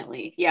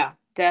 Definitely. Yeah,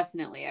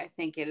 definitely. I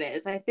think it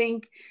is. I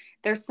think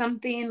there's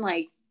something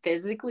like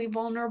physically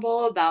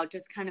vulnerable about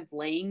just kind of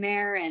laying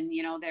there and,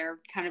 they're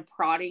kind of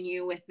prodding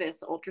you with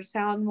this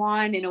ultrasound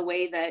wand in a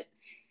way that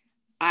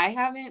I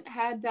haven't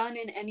had done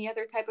in any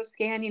other type of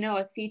scan,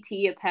 a CT,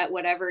 a PET,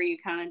 whatever. You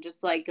kind of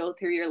just like go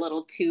through your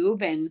little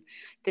tube and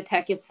the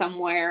tech is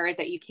somewhere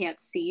that you can't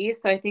see.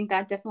 So I think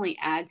that definitely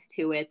adds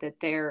to it that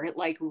they're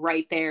like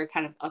right there,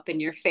 kind of up in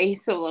your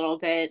face a little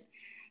bit,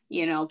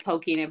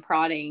 poking and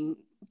prodding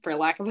for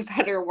lack of a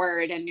better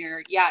word. And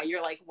you're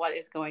like, what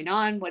is going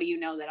on? What do you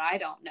know that I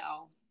don't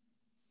know?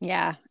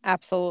 Yeah,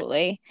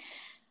 absolutely.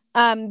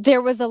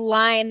 There was a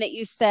line that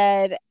you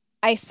said,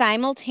 I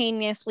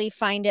simultaneously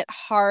find it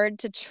hard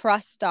to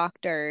trust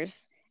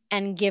doctors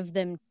and give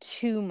them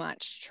too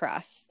much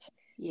trust.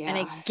 And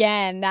Yeah.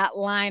 again, that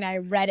line, I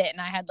read it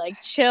and I had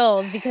like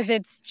chills because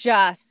it's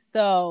just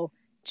so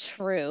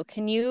true.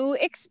 Can you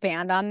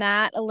expand on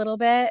that a little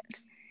bit?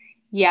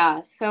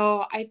 Yeah.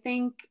 So I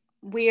think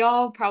we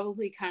all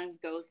probably kind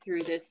of go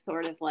through this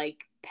sort of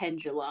like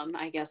pendulum,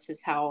 I guess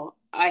is how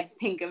I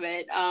think of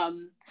it.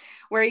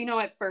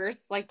 Where, at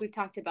first, like we've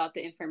talked about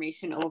the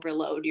information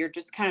overload, you're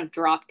just kind of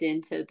dropped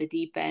into the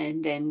deep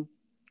end and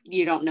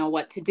you don't know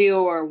what to do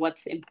or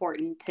what's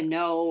important to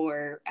know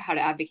or how to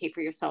advocate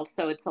for yourself.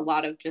 So it's a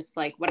lot of just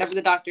like whatever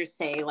the doctors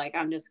say, like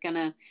I'm just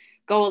gonna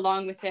go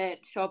along with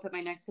it, show up at my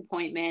next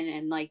appointment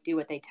and like do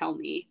what they tell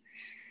me.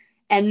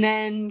 And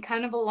then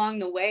kind of along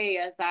the way,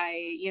 as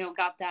I,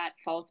 got that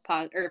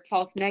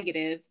false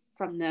negative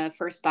from the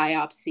first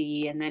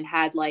biopsy and then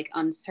had like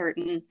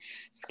uncertain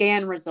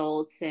scan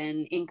results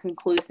and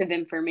inconclusive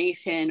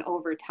information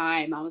over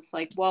time, I was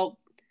like, well,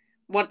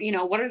 what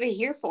are they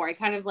here for? I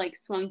kind of like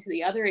swung to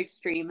the other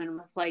extreme and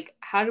was like,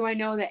 how do I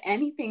know that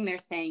anything they're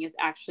saying is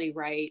actually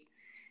right?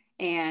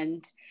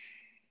 And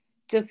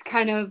just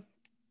kind of,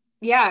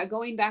 yeah,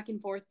 going back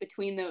and forth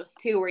between those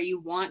two where you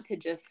want to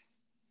just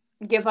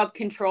give up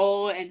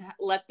control and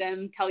let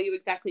them tell you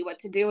exactly what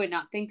to do and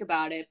not think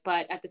about it.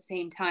 But at the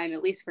same time,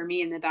 at least for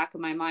me in the back of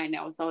my mind,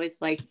 I was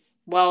always like,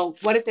 well,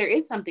 what if there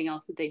is something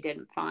else that they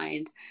didn't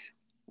find?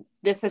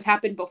 This has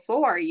happened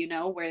before,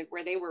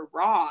 where they were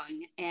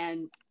wrong.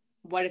 And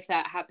what if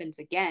that happens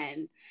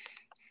again?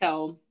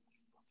 So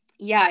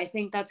yeah, I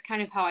think that's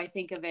kind of how I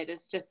think of it.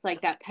 It's just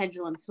like that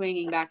pendulum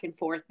swinging back and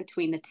forth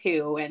between the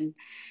two. And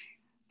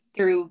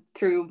through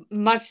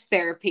much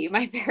therapy,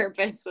 my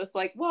therapist was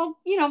like, well,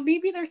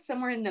 maybe there's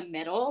somewhere in the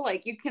middle,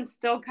 like you can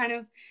still kind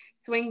of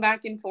swing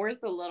back and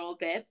forth a little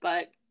bit,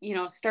 but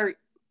start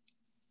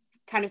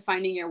kind of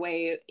finding your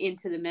way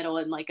into the middle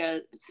in like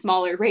a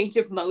smaller range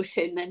of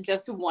motion than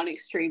just one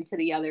extreme to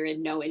the other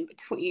and no in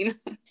between.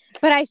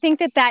 But I think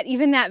that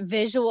even that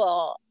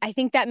visual, I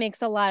think that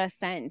makes a lot of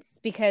sense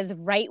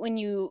because right when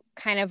you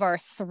kind of are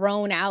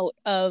thrown out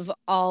of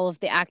all of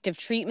the active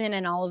treatment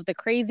and all of the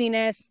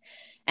craziness,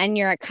 and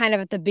you're kind of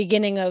at the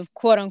beginning of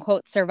quote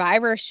unquote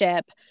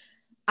survivorship,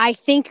 I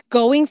think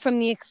going from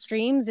the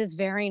extremes is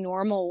very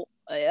normal.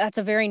 That's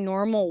a very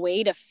normal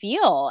way to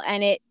feel.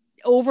 And it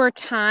over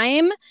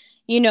time,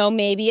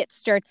 maybe it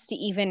starts to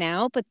even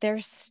out, but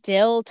there's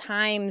still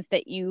times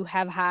that you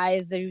have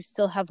highs, that you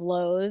still have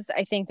lows.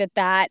 I think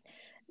that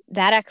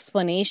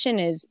explanation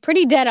is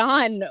pretty dead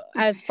on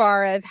as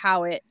far as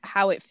how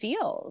it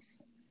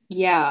feels.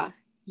 Yeah.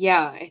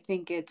 Yeah, I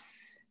think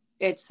it's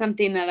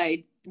something that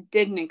I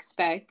didn't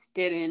expect,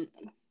 didn't,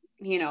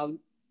 you know,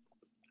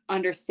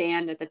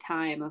 understand at the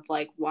time of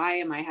like, why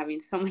am I having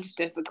so much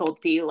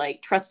difficulty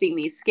like trusting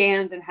these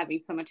scans and having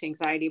so much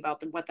anxiety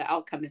about what the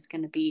outcome is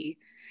going to be.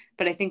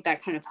 But I think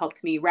that kind of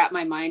helped me wrap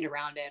my mind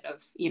around it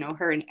of,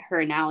 her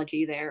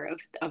analogy there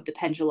of the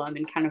pendulum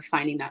and kind of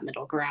finding that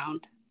middle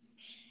ground.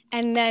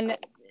 And then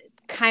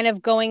kind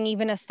of going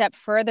even a step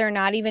further,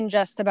 not even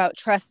just about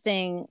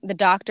trusting the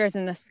doctors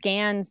and the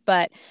scans,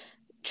 but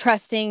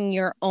trusting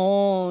your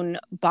own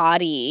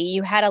body.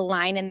 You had a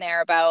line in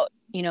there about,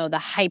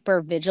 the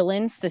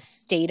hypervigilance, the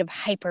state of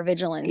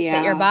hypervigilance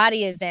that your Yeah.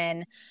 body is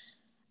in.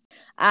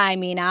 I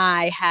mean,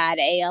 I had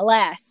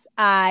ALS.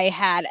 I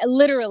had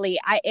literally,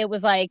 it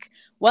was like,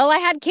 well, I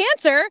had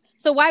cancer.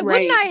 So why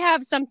wouldn't Right. I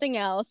have something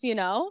else?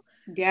 Yeah.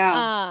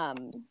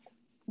 Um,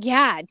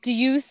 yeah. Do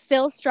you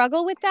still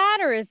struggle with that,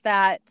 or is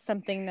that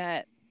something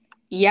that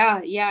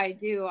Yeah, I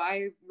do.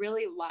 I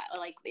really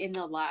like in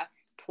the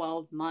last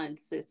 12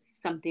 months, it's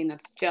something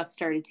that's just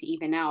started to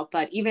even out.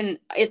 But even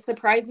it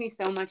surprised me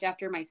so much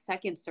after my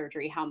second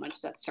surgery how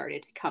much that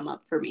started to come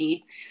up for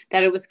me,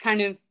 that it was kind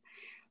of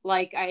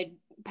like I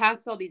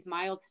passed all these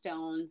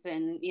milestones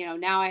and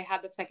now I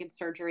had the second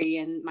surgery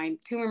and my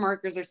tumor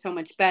markers are so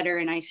much better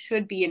and I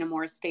should be in a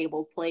more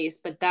stable place,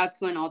 but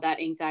that's when all that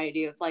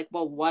anxiety of like,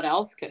 well, what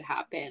else could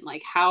happen,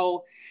 like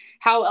how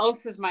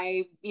else is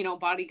my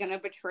body going to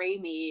betray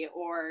me,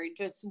 or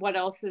just what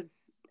else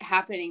is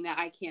happening that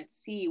I can't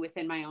see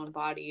within my own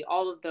body,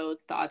 all of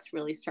those thoughts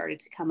really started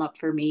to come up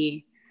for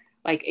me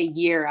like a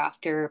year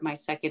after my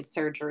second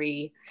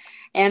surgery.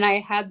 And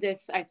I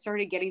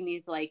started getting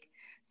these like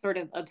sort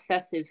of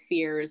obsessive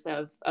fears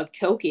of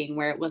choking,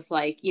 where it was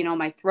like,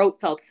 my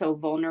throat felt so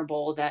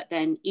vulnerable that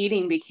then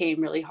eating became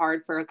really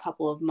hard for a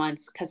couple of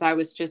months because I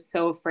was just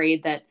so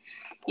afraid that,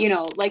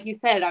 like you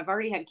said, I've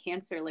already had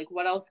cancer, like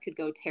what else could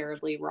go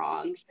terribly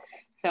wrong?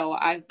 So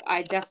I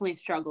definitely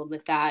struggled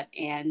with that,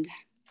 and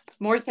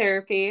more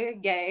therapy,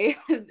 yay,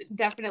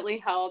 definitely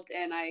helped.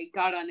 And I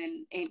got on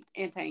an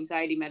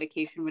anti-anxiety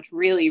medication, which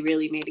really,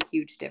 really made a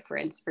huge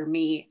difference for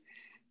me.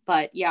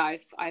 But yeah,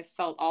 I've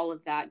felt all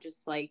of that,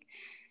 just like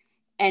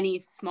any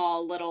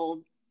small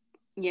little,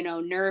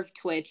 nerve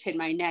twitch in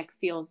my neck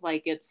feels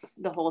like it's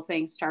the whole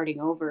thing starting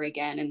over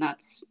again. And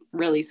that's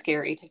really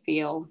scary to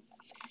feel.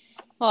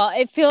 Well,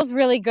 it feels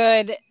really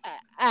good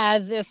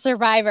as a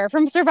survivor,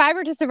 from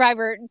survivor to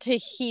survivor, to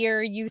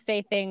hear you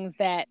say things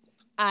that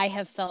I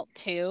have felt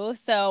too.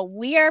 So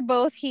we are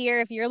both here.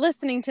 If you're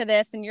listening to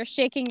this and you're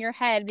shaking your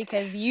head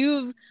because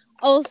you've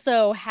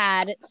also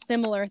had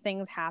similar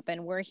things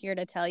happen. We're here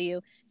to tell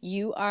you,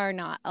 you are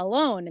not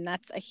alone. And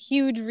that's a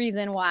huge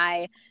reason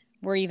why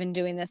we're even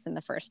doing this in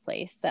the first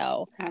place.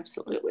 So,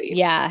 Absolutely.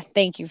 yeah,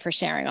 thank you for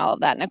sharing all of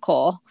that,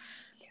 Nicole.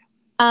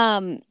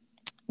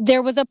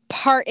 There was a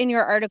part in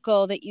your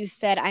article that you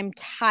said, I'm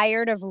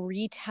tired of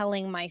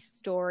retelling my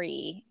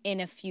story in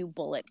a few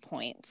bullet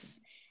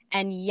points.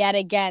 And yet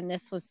again,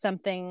 this was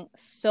something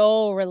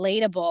so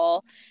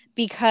relatable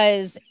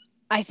because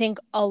I think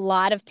a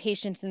lot of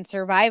patients and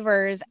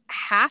survivors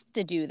have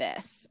to do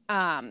this.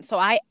 So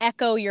I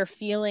echo your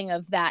feeling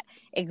of that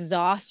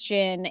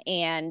exhaustion.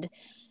 And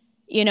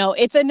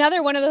it's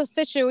another one of those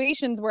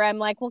situations where I'm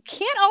like, well,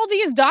 can't all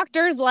these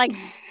doctors like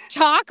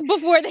talk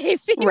before they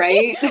see Right.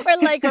 me or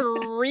like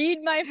read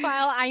my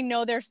file? I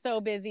know they're so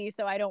busy,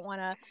 so I don't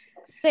want to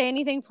say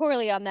anything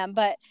poorly on them.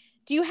 But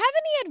do you have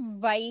any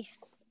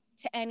advice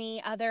to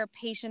any other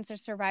patients or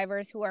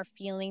survivors who are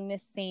feeling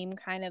this same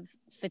kind of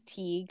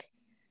fatigue?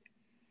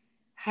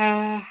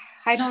 I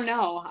don't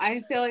know. I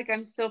feel like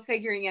I'm still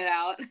figuring it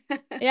out.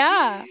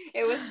 Yeah.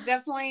 It was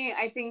definitely,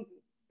 I think,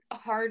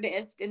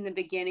 hardest in the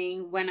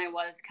beginning when I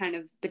was kind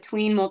of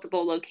between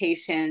multiple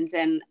locations,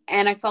 and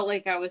I felt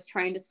like I was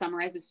trying to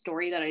summarize a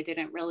story that I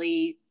didn't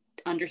really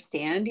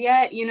understand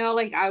yet.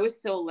 Like I was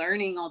still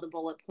learning all the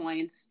bullet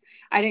points.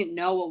 I didn't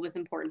know what was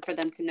important for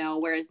them to know,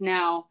 whereas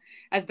now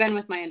I've been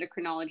with my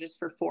endocrinologist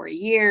for 4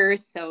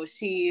 years, so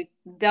she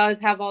does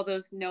have all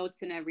those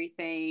notes and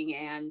everything,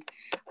 and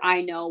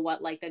I know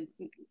what like the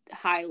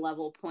high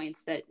level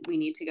points that we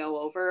need to go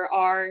over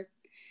are.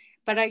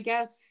 But I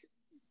guess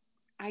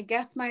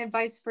my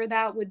advice for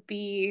that would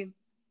be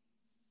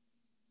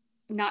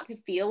not to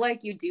feel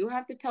like you do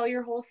have to tell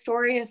your whole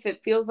story. If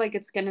it feels like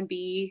it's going to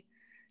be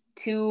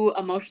too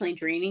emotionally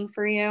draining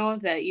for you,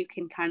 that you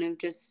can kind of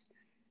just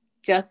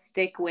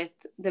stick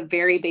with the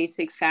very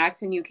basic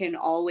facts, and you can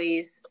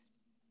always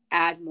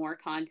add more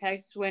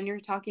context when you're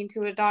talking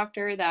to a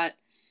doctor. That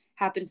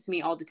happens to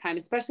me all the time,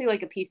 especially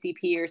like a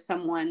PCP or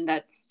someone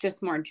that's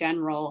just more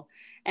general,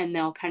 and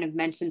they'll kind of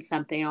mention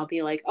something. I'll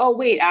be like, oh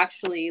wait,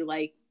 actually,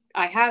 like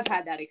I have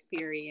had that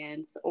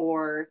experience,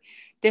 or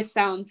this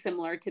sounds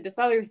similar to this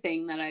other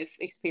thing that I've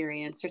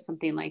experienced, or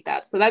something like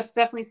that. So that's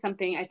definitely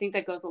something I think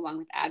that goes along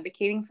with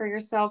advocating for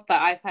yourself. But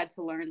I've had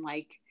to learn,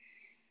 like,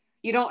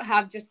 you don't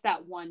have just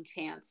that one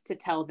chance to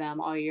tell them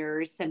all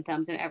your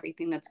symptoms and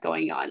everything that's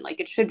going on.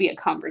 Like, it should be a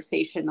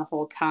conversation the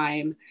whole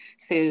time.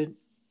 So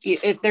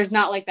there's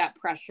not like that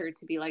pressure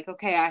to be like,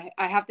 okay,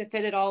 I have to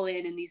fit it all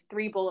in these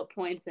 3 bullet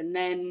points, and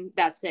then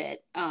that's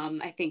it.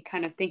 I think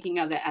kind of thinking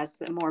of it as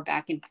the more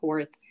back and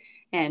forth,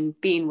 and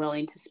being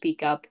willing to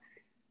speak up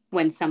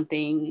when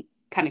something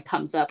kind of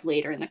comes up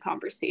later in the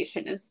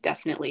conversation is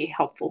definitely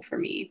helpful for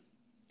me.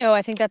 Oh,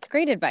 I think that's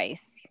great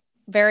advice.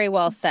 Very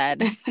well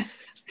said.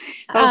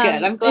 Oh,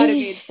 good. I'm glad it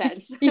made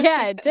sense.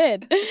 Yeah, it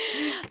did.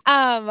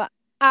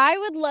 I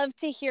would love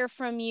to hear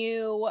from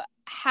you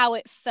how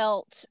it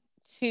felt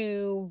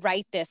to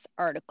write this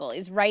article.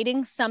 Is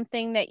writing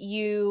something that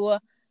you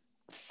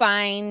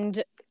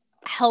find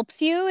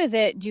helps you?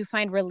 Do you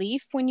find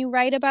relief when you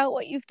write about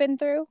what you've been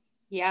through?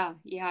 Yeah,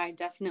 I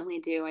definitely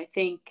do. I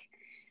think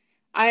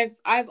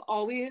I've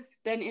always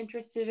been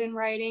interested in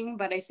writing,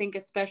 but I think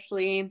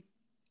especially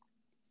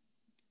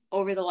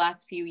over the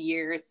last few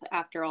years,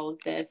 after all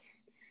of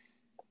this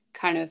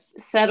kind of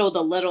settled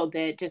a little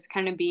bit, just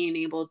kind of being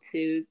able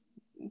to,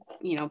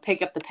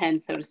 pick up the pen,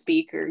 so to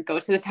speak, or go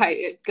to the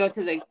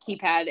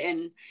keypad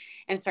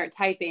and start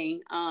typing.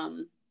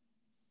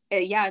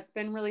 Yeah, it's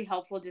been really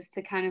helpful just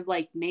to kind of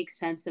like make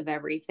sense of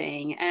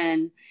everything.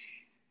 And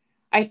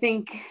I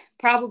think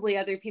probably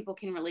other people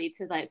can relate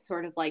to that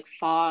sort of like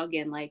fog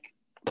and like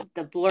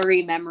the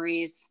blurry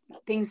memories.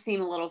 Things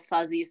seem a little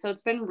fuzzy. So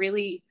it's been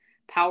really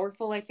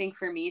powerful, I think,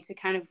 for me to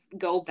kind of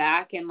go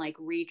back and like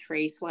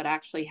retrace what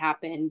actually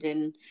happened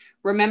and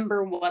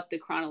remember what the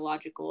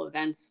chronological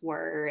events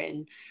were.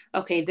 And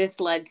okay, this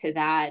led to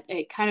that.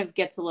 It kind of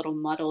gets a little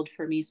muddled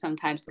for me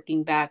sometimes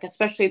looking back,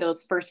 especially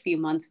those first few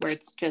months where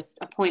it's just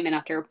appointment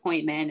after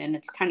appointment, and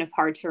it's kind of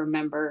hard to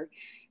remember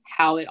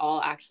how it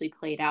all actually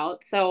played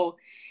out. So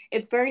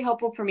it's very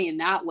helpful for me in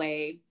that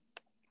way,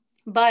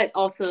 but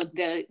also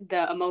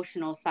the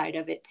emotional side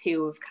of it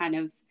too, of kind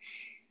of,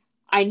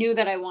 I knew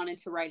that I wanted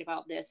to write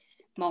about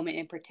this moment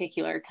in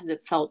particular because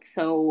it felt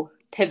so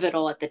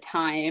pivotal at the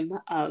time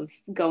of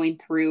going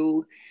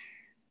through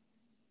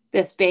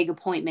this big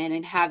appointment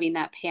and having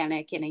that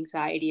panic and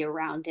anxiety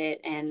around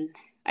it. And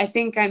I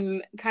think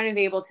I'm kind of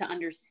able to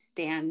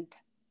understand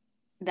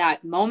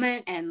that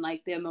moment and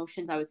like the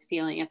emotions I was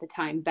feeling at the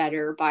time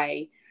better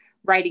by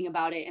writing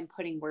about it and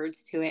putting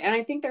words to it. And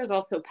I think there's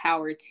also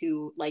power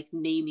to like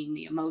naming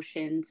the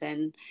emotions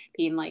and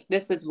being like,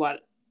 this is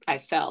what I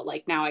felt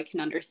like. Now I can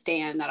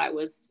understand that I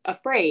was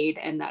afraid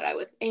and that I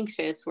was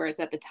anxious,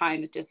 whereas at the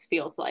time it just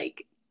feels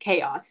like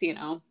chaos.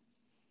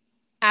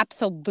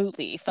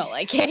 Absolutely felt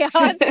like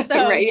chaos.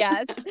 So, Right.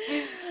 yes,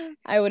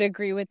 I would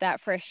agree with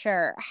that for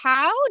sure.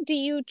 How do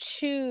you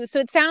choose? So,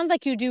 it sounds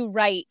like you do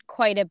write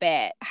quite a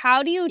bit.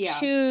 How do you Yeah.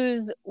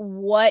 choose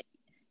what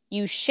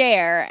you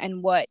share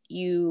and what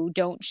you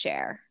don't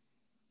share?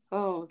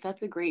 Oh,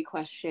 that's a great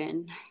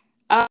question.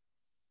 Uh,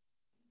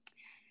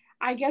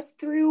 I guess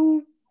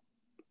through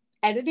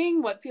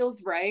editing what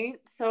feels right.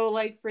 So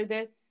like for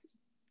this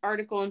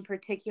article in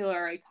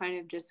particular, I kind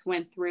of just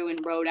went through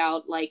and wrote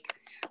out like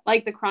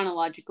the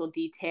chronological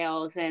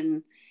details,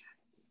 and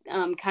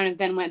kind of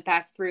then went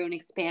back through and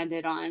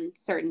expanded on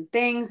certain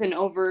things. And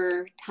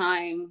over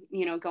time,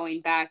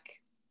 going back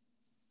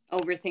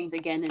over things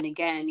again and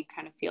again, you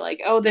kind of feel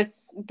like, oh,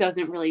 this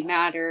doesn't really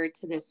matter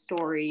to this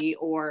story,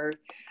 or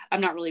I'm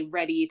not really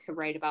ready to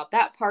write about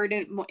that part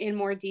in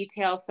more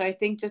detail. So I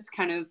think just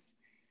kind of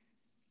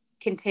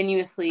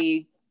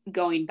continuously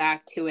going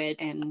back to it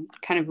and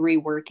kind of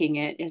reworking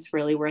it is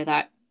really where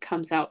that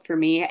comes out for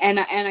me. And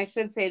I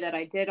should say that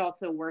I did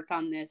also work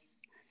on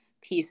this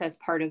piece as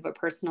part of a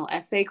personal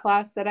essay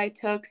class that I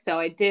took. So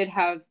I did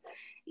have,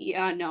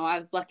 I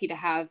was lucky to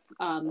have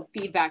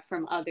feedback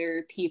from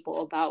other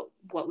people about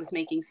what was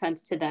making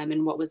sense to them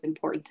and what was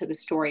important to the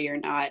story or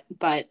not.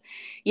 But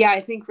yeah,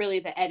 I think really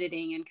the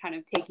editing and kind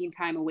of taking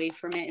time away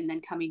from it and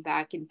then coming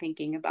back and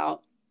thinking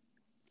about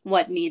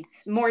what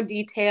needs more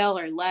detail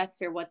or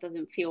less, or what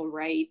doesn't feel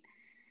right,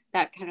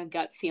 that kind of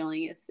gut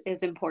feeling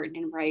is important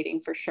in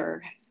writing for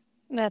sure.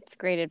 That's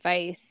great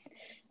advice.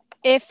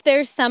 If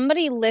there's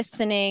somebody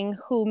listening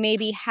who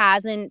maybe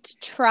hasn't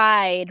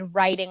tried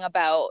writing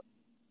about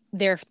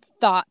their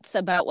thoughts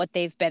about what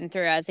they've been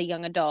through as a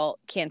young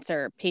adult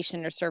cancer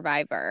patient or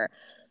survivor,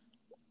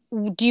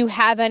 do you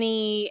have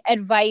any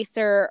advice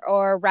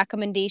or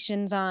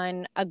recommendations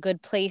on a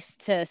good place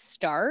to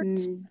start?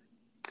 Mm.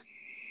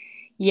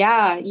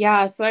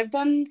 Yeah. So I've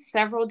done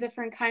several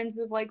different kinds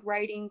of like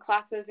writing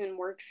classes and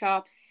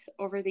workshops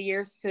over the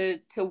years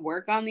to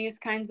work on these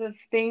kinds of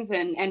things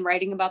and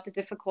writing about the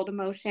difficult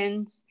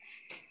emotions.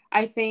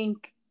 I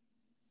think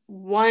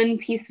one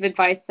piece of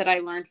advice that I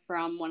learned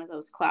from one of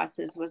those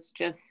classes was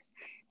just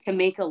to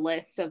make a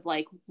list of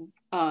like,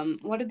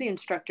 what did the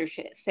instructor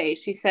say?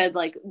 She said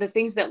like the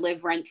things that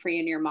live rent free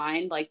in your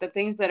mind, like the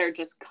things that are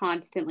just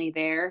constantly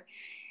there.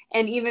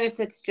 And even if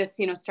it's just,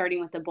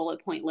 starting with a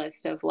bullet point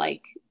list of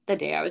like the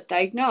day I was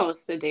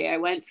diagnosed, the day I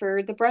went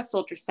for the breast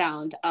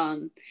ultrasound,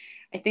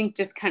 I think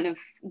just kind of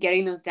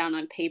getting those down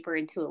on paper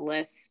into a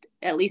list,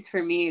 at least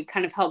for me, it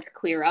kind of helps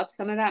clear up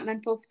some of that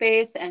mental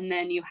space. And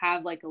then you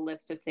have like a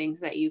list of things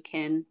that you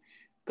can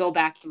go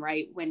back and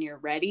write when you're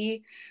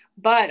ready.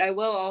 But I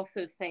will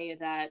also say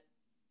that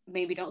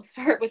maybe don't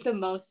start with the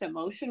most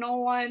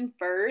emotional one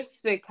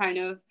first to kind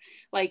of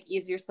like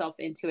ease yourself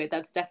into it.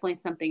 That's definitely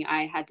something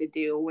I had to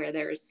do, where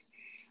there's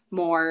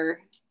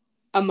more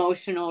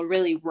emotional,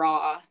 really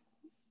raw,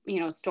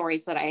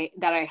 stories that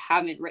I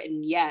haven't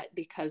written yet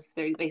because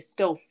they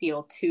still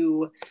feel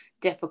too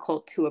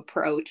difficult to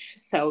approach.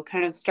 So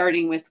kind of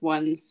starting with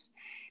ones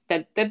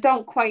that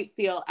don't quite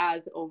feel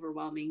as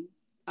overwhelming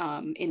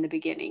in the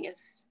beginning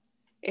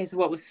is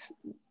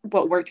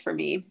what worked for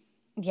me.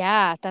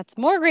 Yeah, that's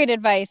more great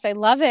advice. I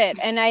love it.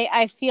 And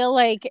I feel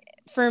like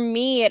for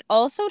me, it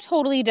also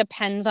totally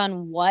depends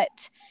on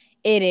what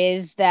it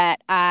is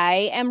that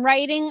I am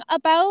writing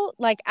about.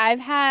 Like, I've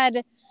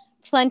had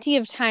plenty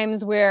of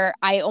times where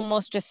I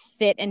almost just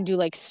sit and do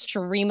like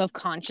stream of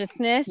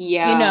consciousness,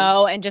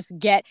 Yeah, and just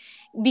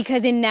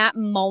because in that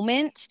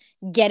moment,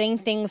 getting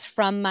things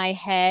from my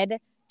head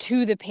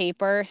to the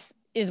paper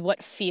is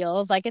what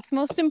feels like it's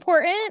most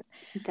important.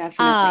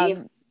 definitely.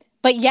 Um,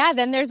 but yeah,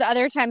 then there's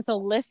other times. So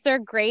lists are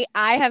great.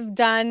 I have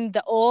done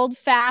the old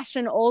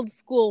fashioned, old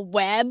school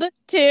web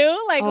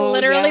too, like Oh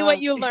literally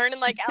what yeah. you learn in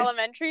like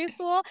elementary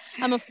school.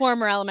 I'm a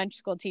former elementary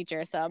school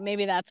teacher, so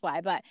maybe that's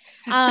why. But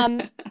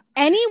um,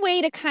 any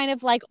way to kind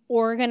of like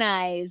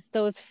organize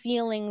those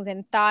feelings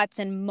and thoughts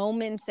and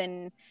moments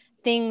and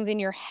things in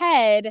your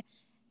head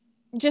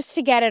just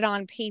to get it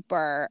on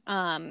paper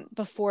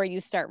before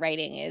you start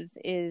writing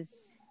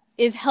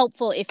is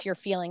helpful if you're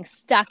feeling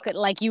stuck,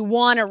 like you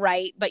want to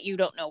write but you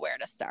don't know where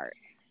to start.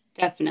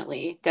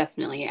 Definitely.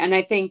 And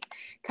I think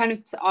kind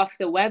of off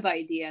the web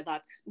idea,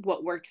 that's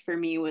what worked for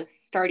me, was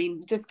starting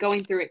just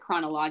going through it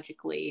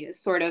chronologically,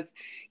 sort of,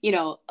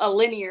 a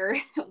linear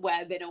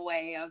web in a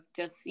way of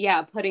just,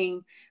 yeah,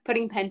 putting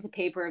pen to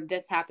paper of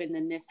this happened,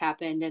 then this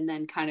happened, and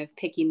then kind of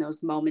picking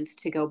those moments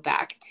to go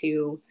back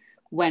to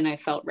when I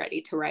felt ready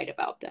to write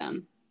about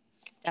them.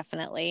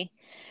 Definitely.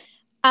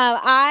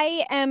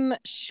 I am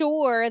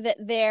sure that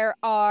there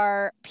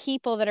are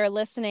people that are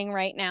listening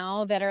right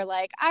now that are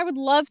like, I would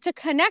love to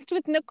connect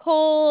with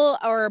Nicole,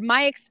 or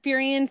my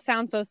experience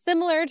sounds so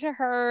similar to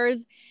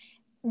hers.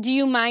 Do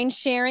you mind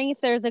sharing if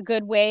there's a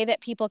good way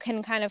that people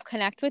can kind of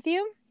connect with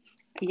you?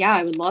 Yeah,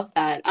 I would love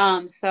that.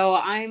 So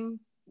I'm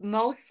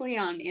mostly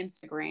on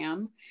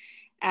Instagram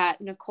at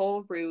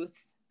Nicole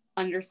Ruth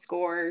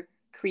underscore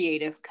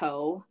creative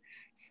co.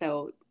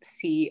 So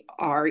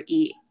CreativeCo.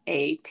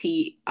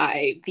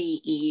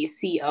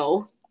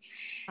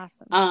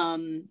 Awesome.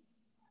 Um,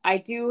 I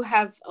do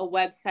have a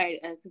website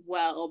as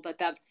well, but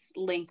that's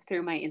linked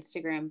through my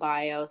Instagram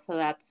bio. So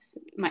that's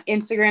my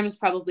Instagram is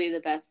probably the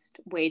best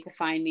way to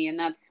find me. And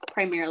that's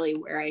primarily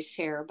where I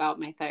share about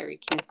my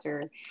thyroid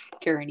cancer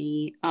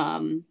journey,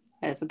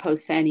 as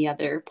opposed to any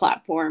other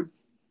platform.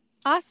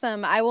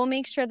 Awesome. I will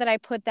make sure that I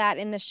put that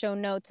in the show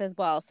notes as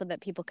well so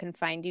that people can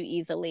find you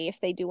easily if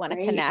they do want to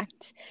Great.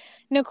 connect.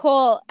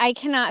 Nicole, I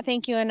cannot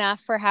thank you enough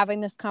for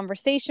having this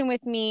conversation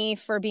with me,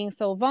 for being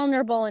so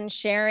vulnerable and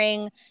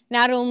sharing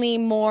not only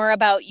more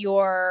about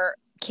your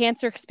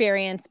cancer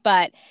experience,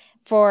 but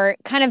for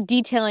kind of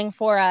detailing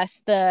for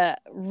us the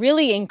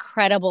really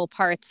incredible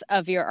parts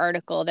of your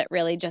article that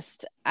really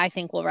just, I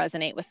think, will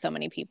resonate with so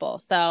many people.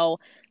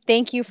 So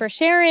thank you for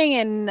sharing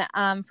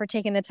and for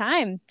taking the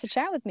time to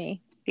chat with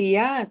me.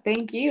 Yeah,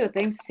 thank you.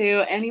 Thanks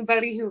to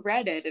anybody who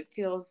read it. It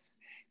feels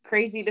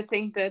crazy to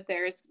think that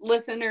there's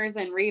listeners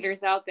and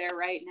readers out there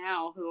right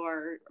now who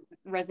are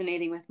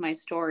resonating with my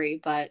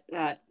story, but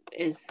that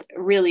is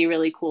a really,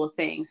 really cool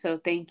thing. So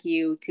thank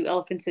you to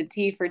Elephants and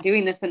Tea for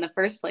doing this in the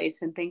first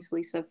place. And thanks,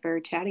 Lisa, for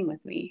chatting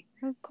with me.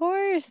 Of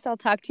course. I'll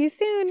talk to you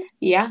soon.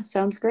 Yeah,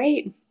 sounds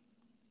great.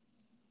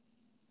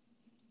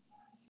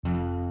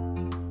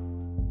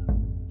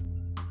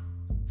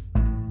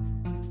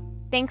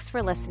 Thanks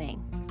for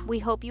listening. We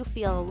hope you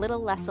feel a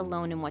little less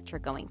alone in what you're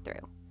going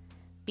through.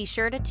 Be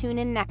sure to tune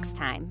in next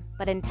time,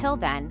 but until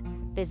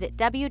then, visit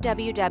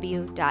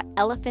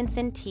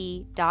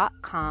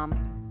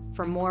www.elephantsandtea.com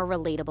for more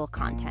relatable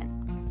content.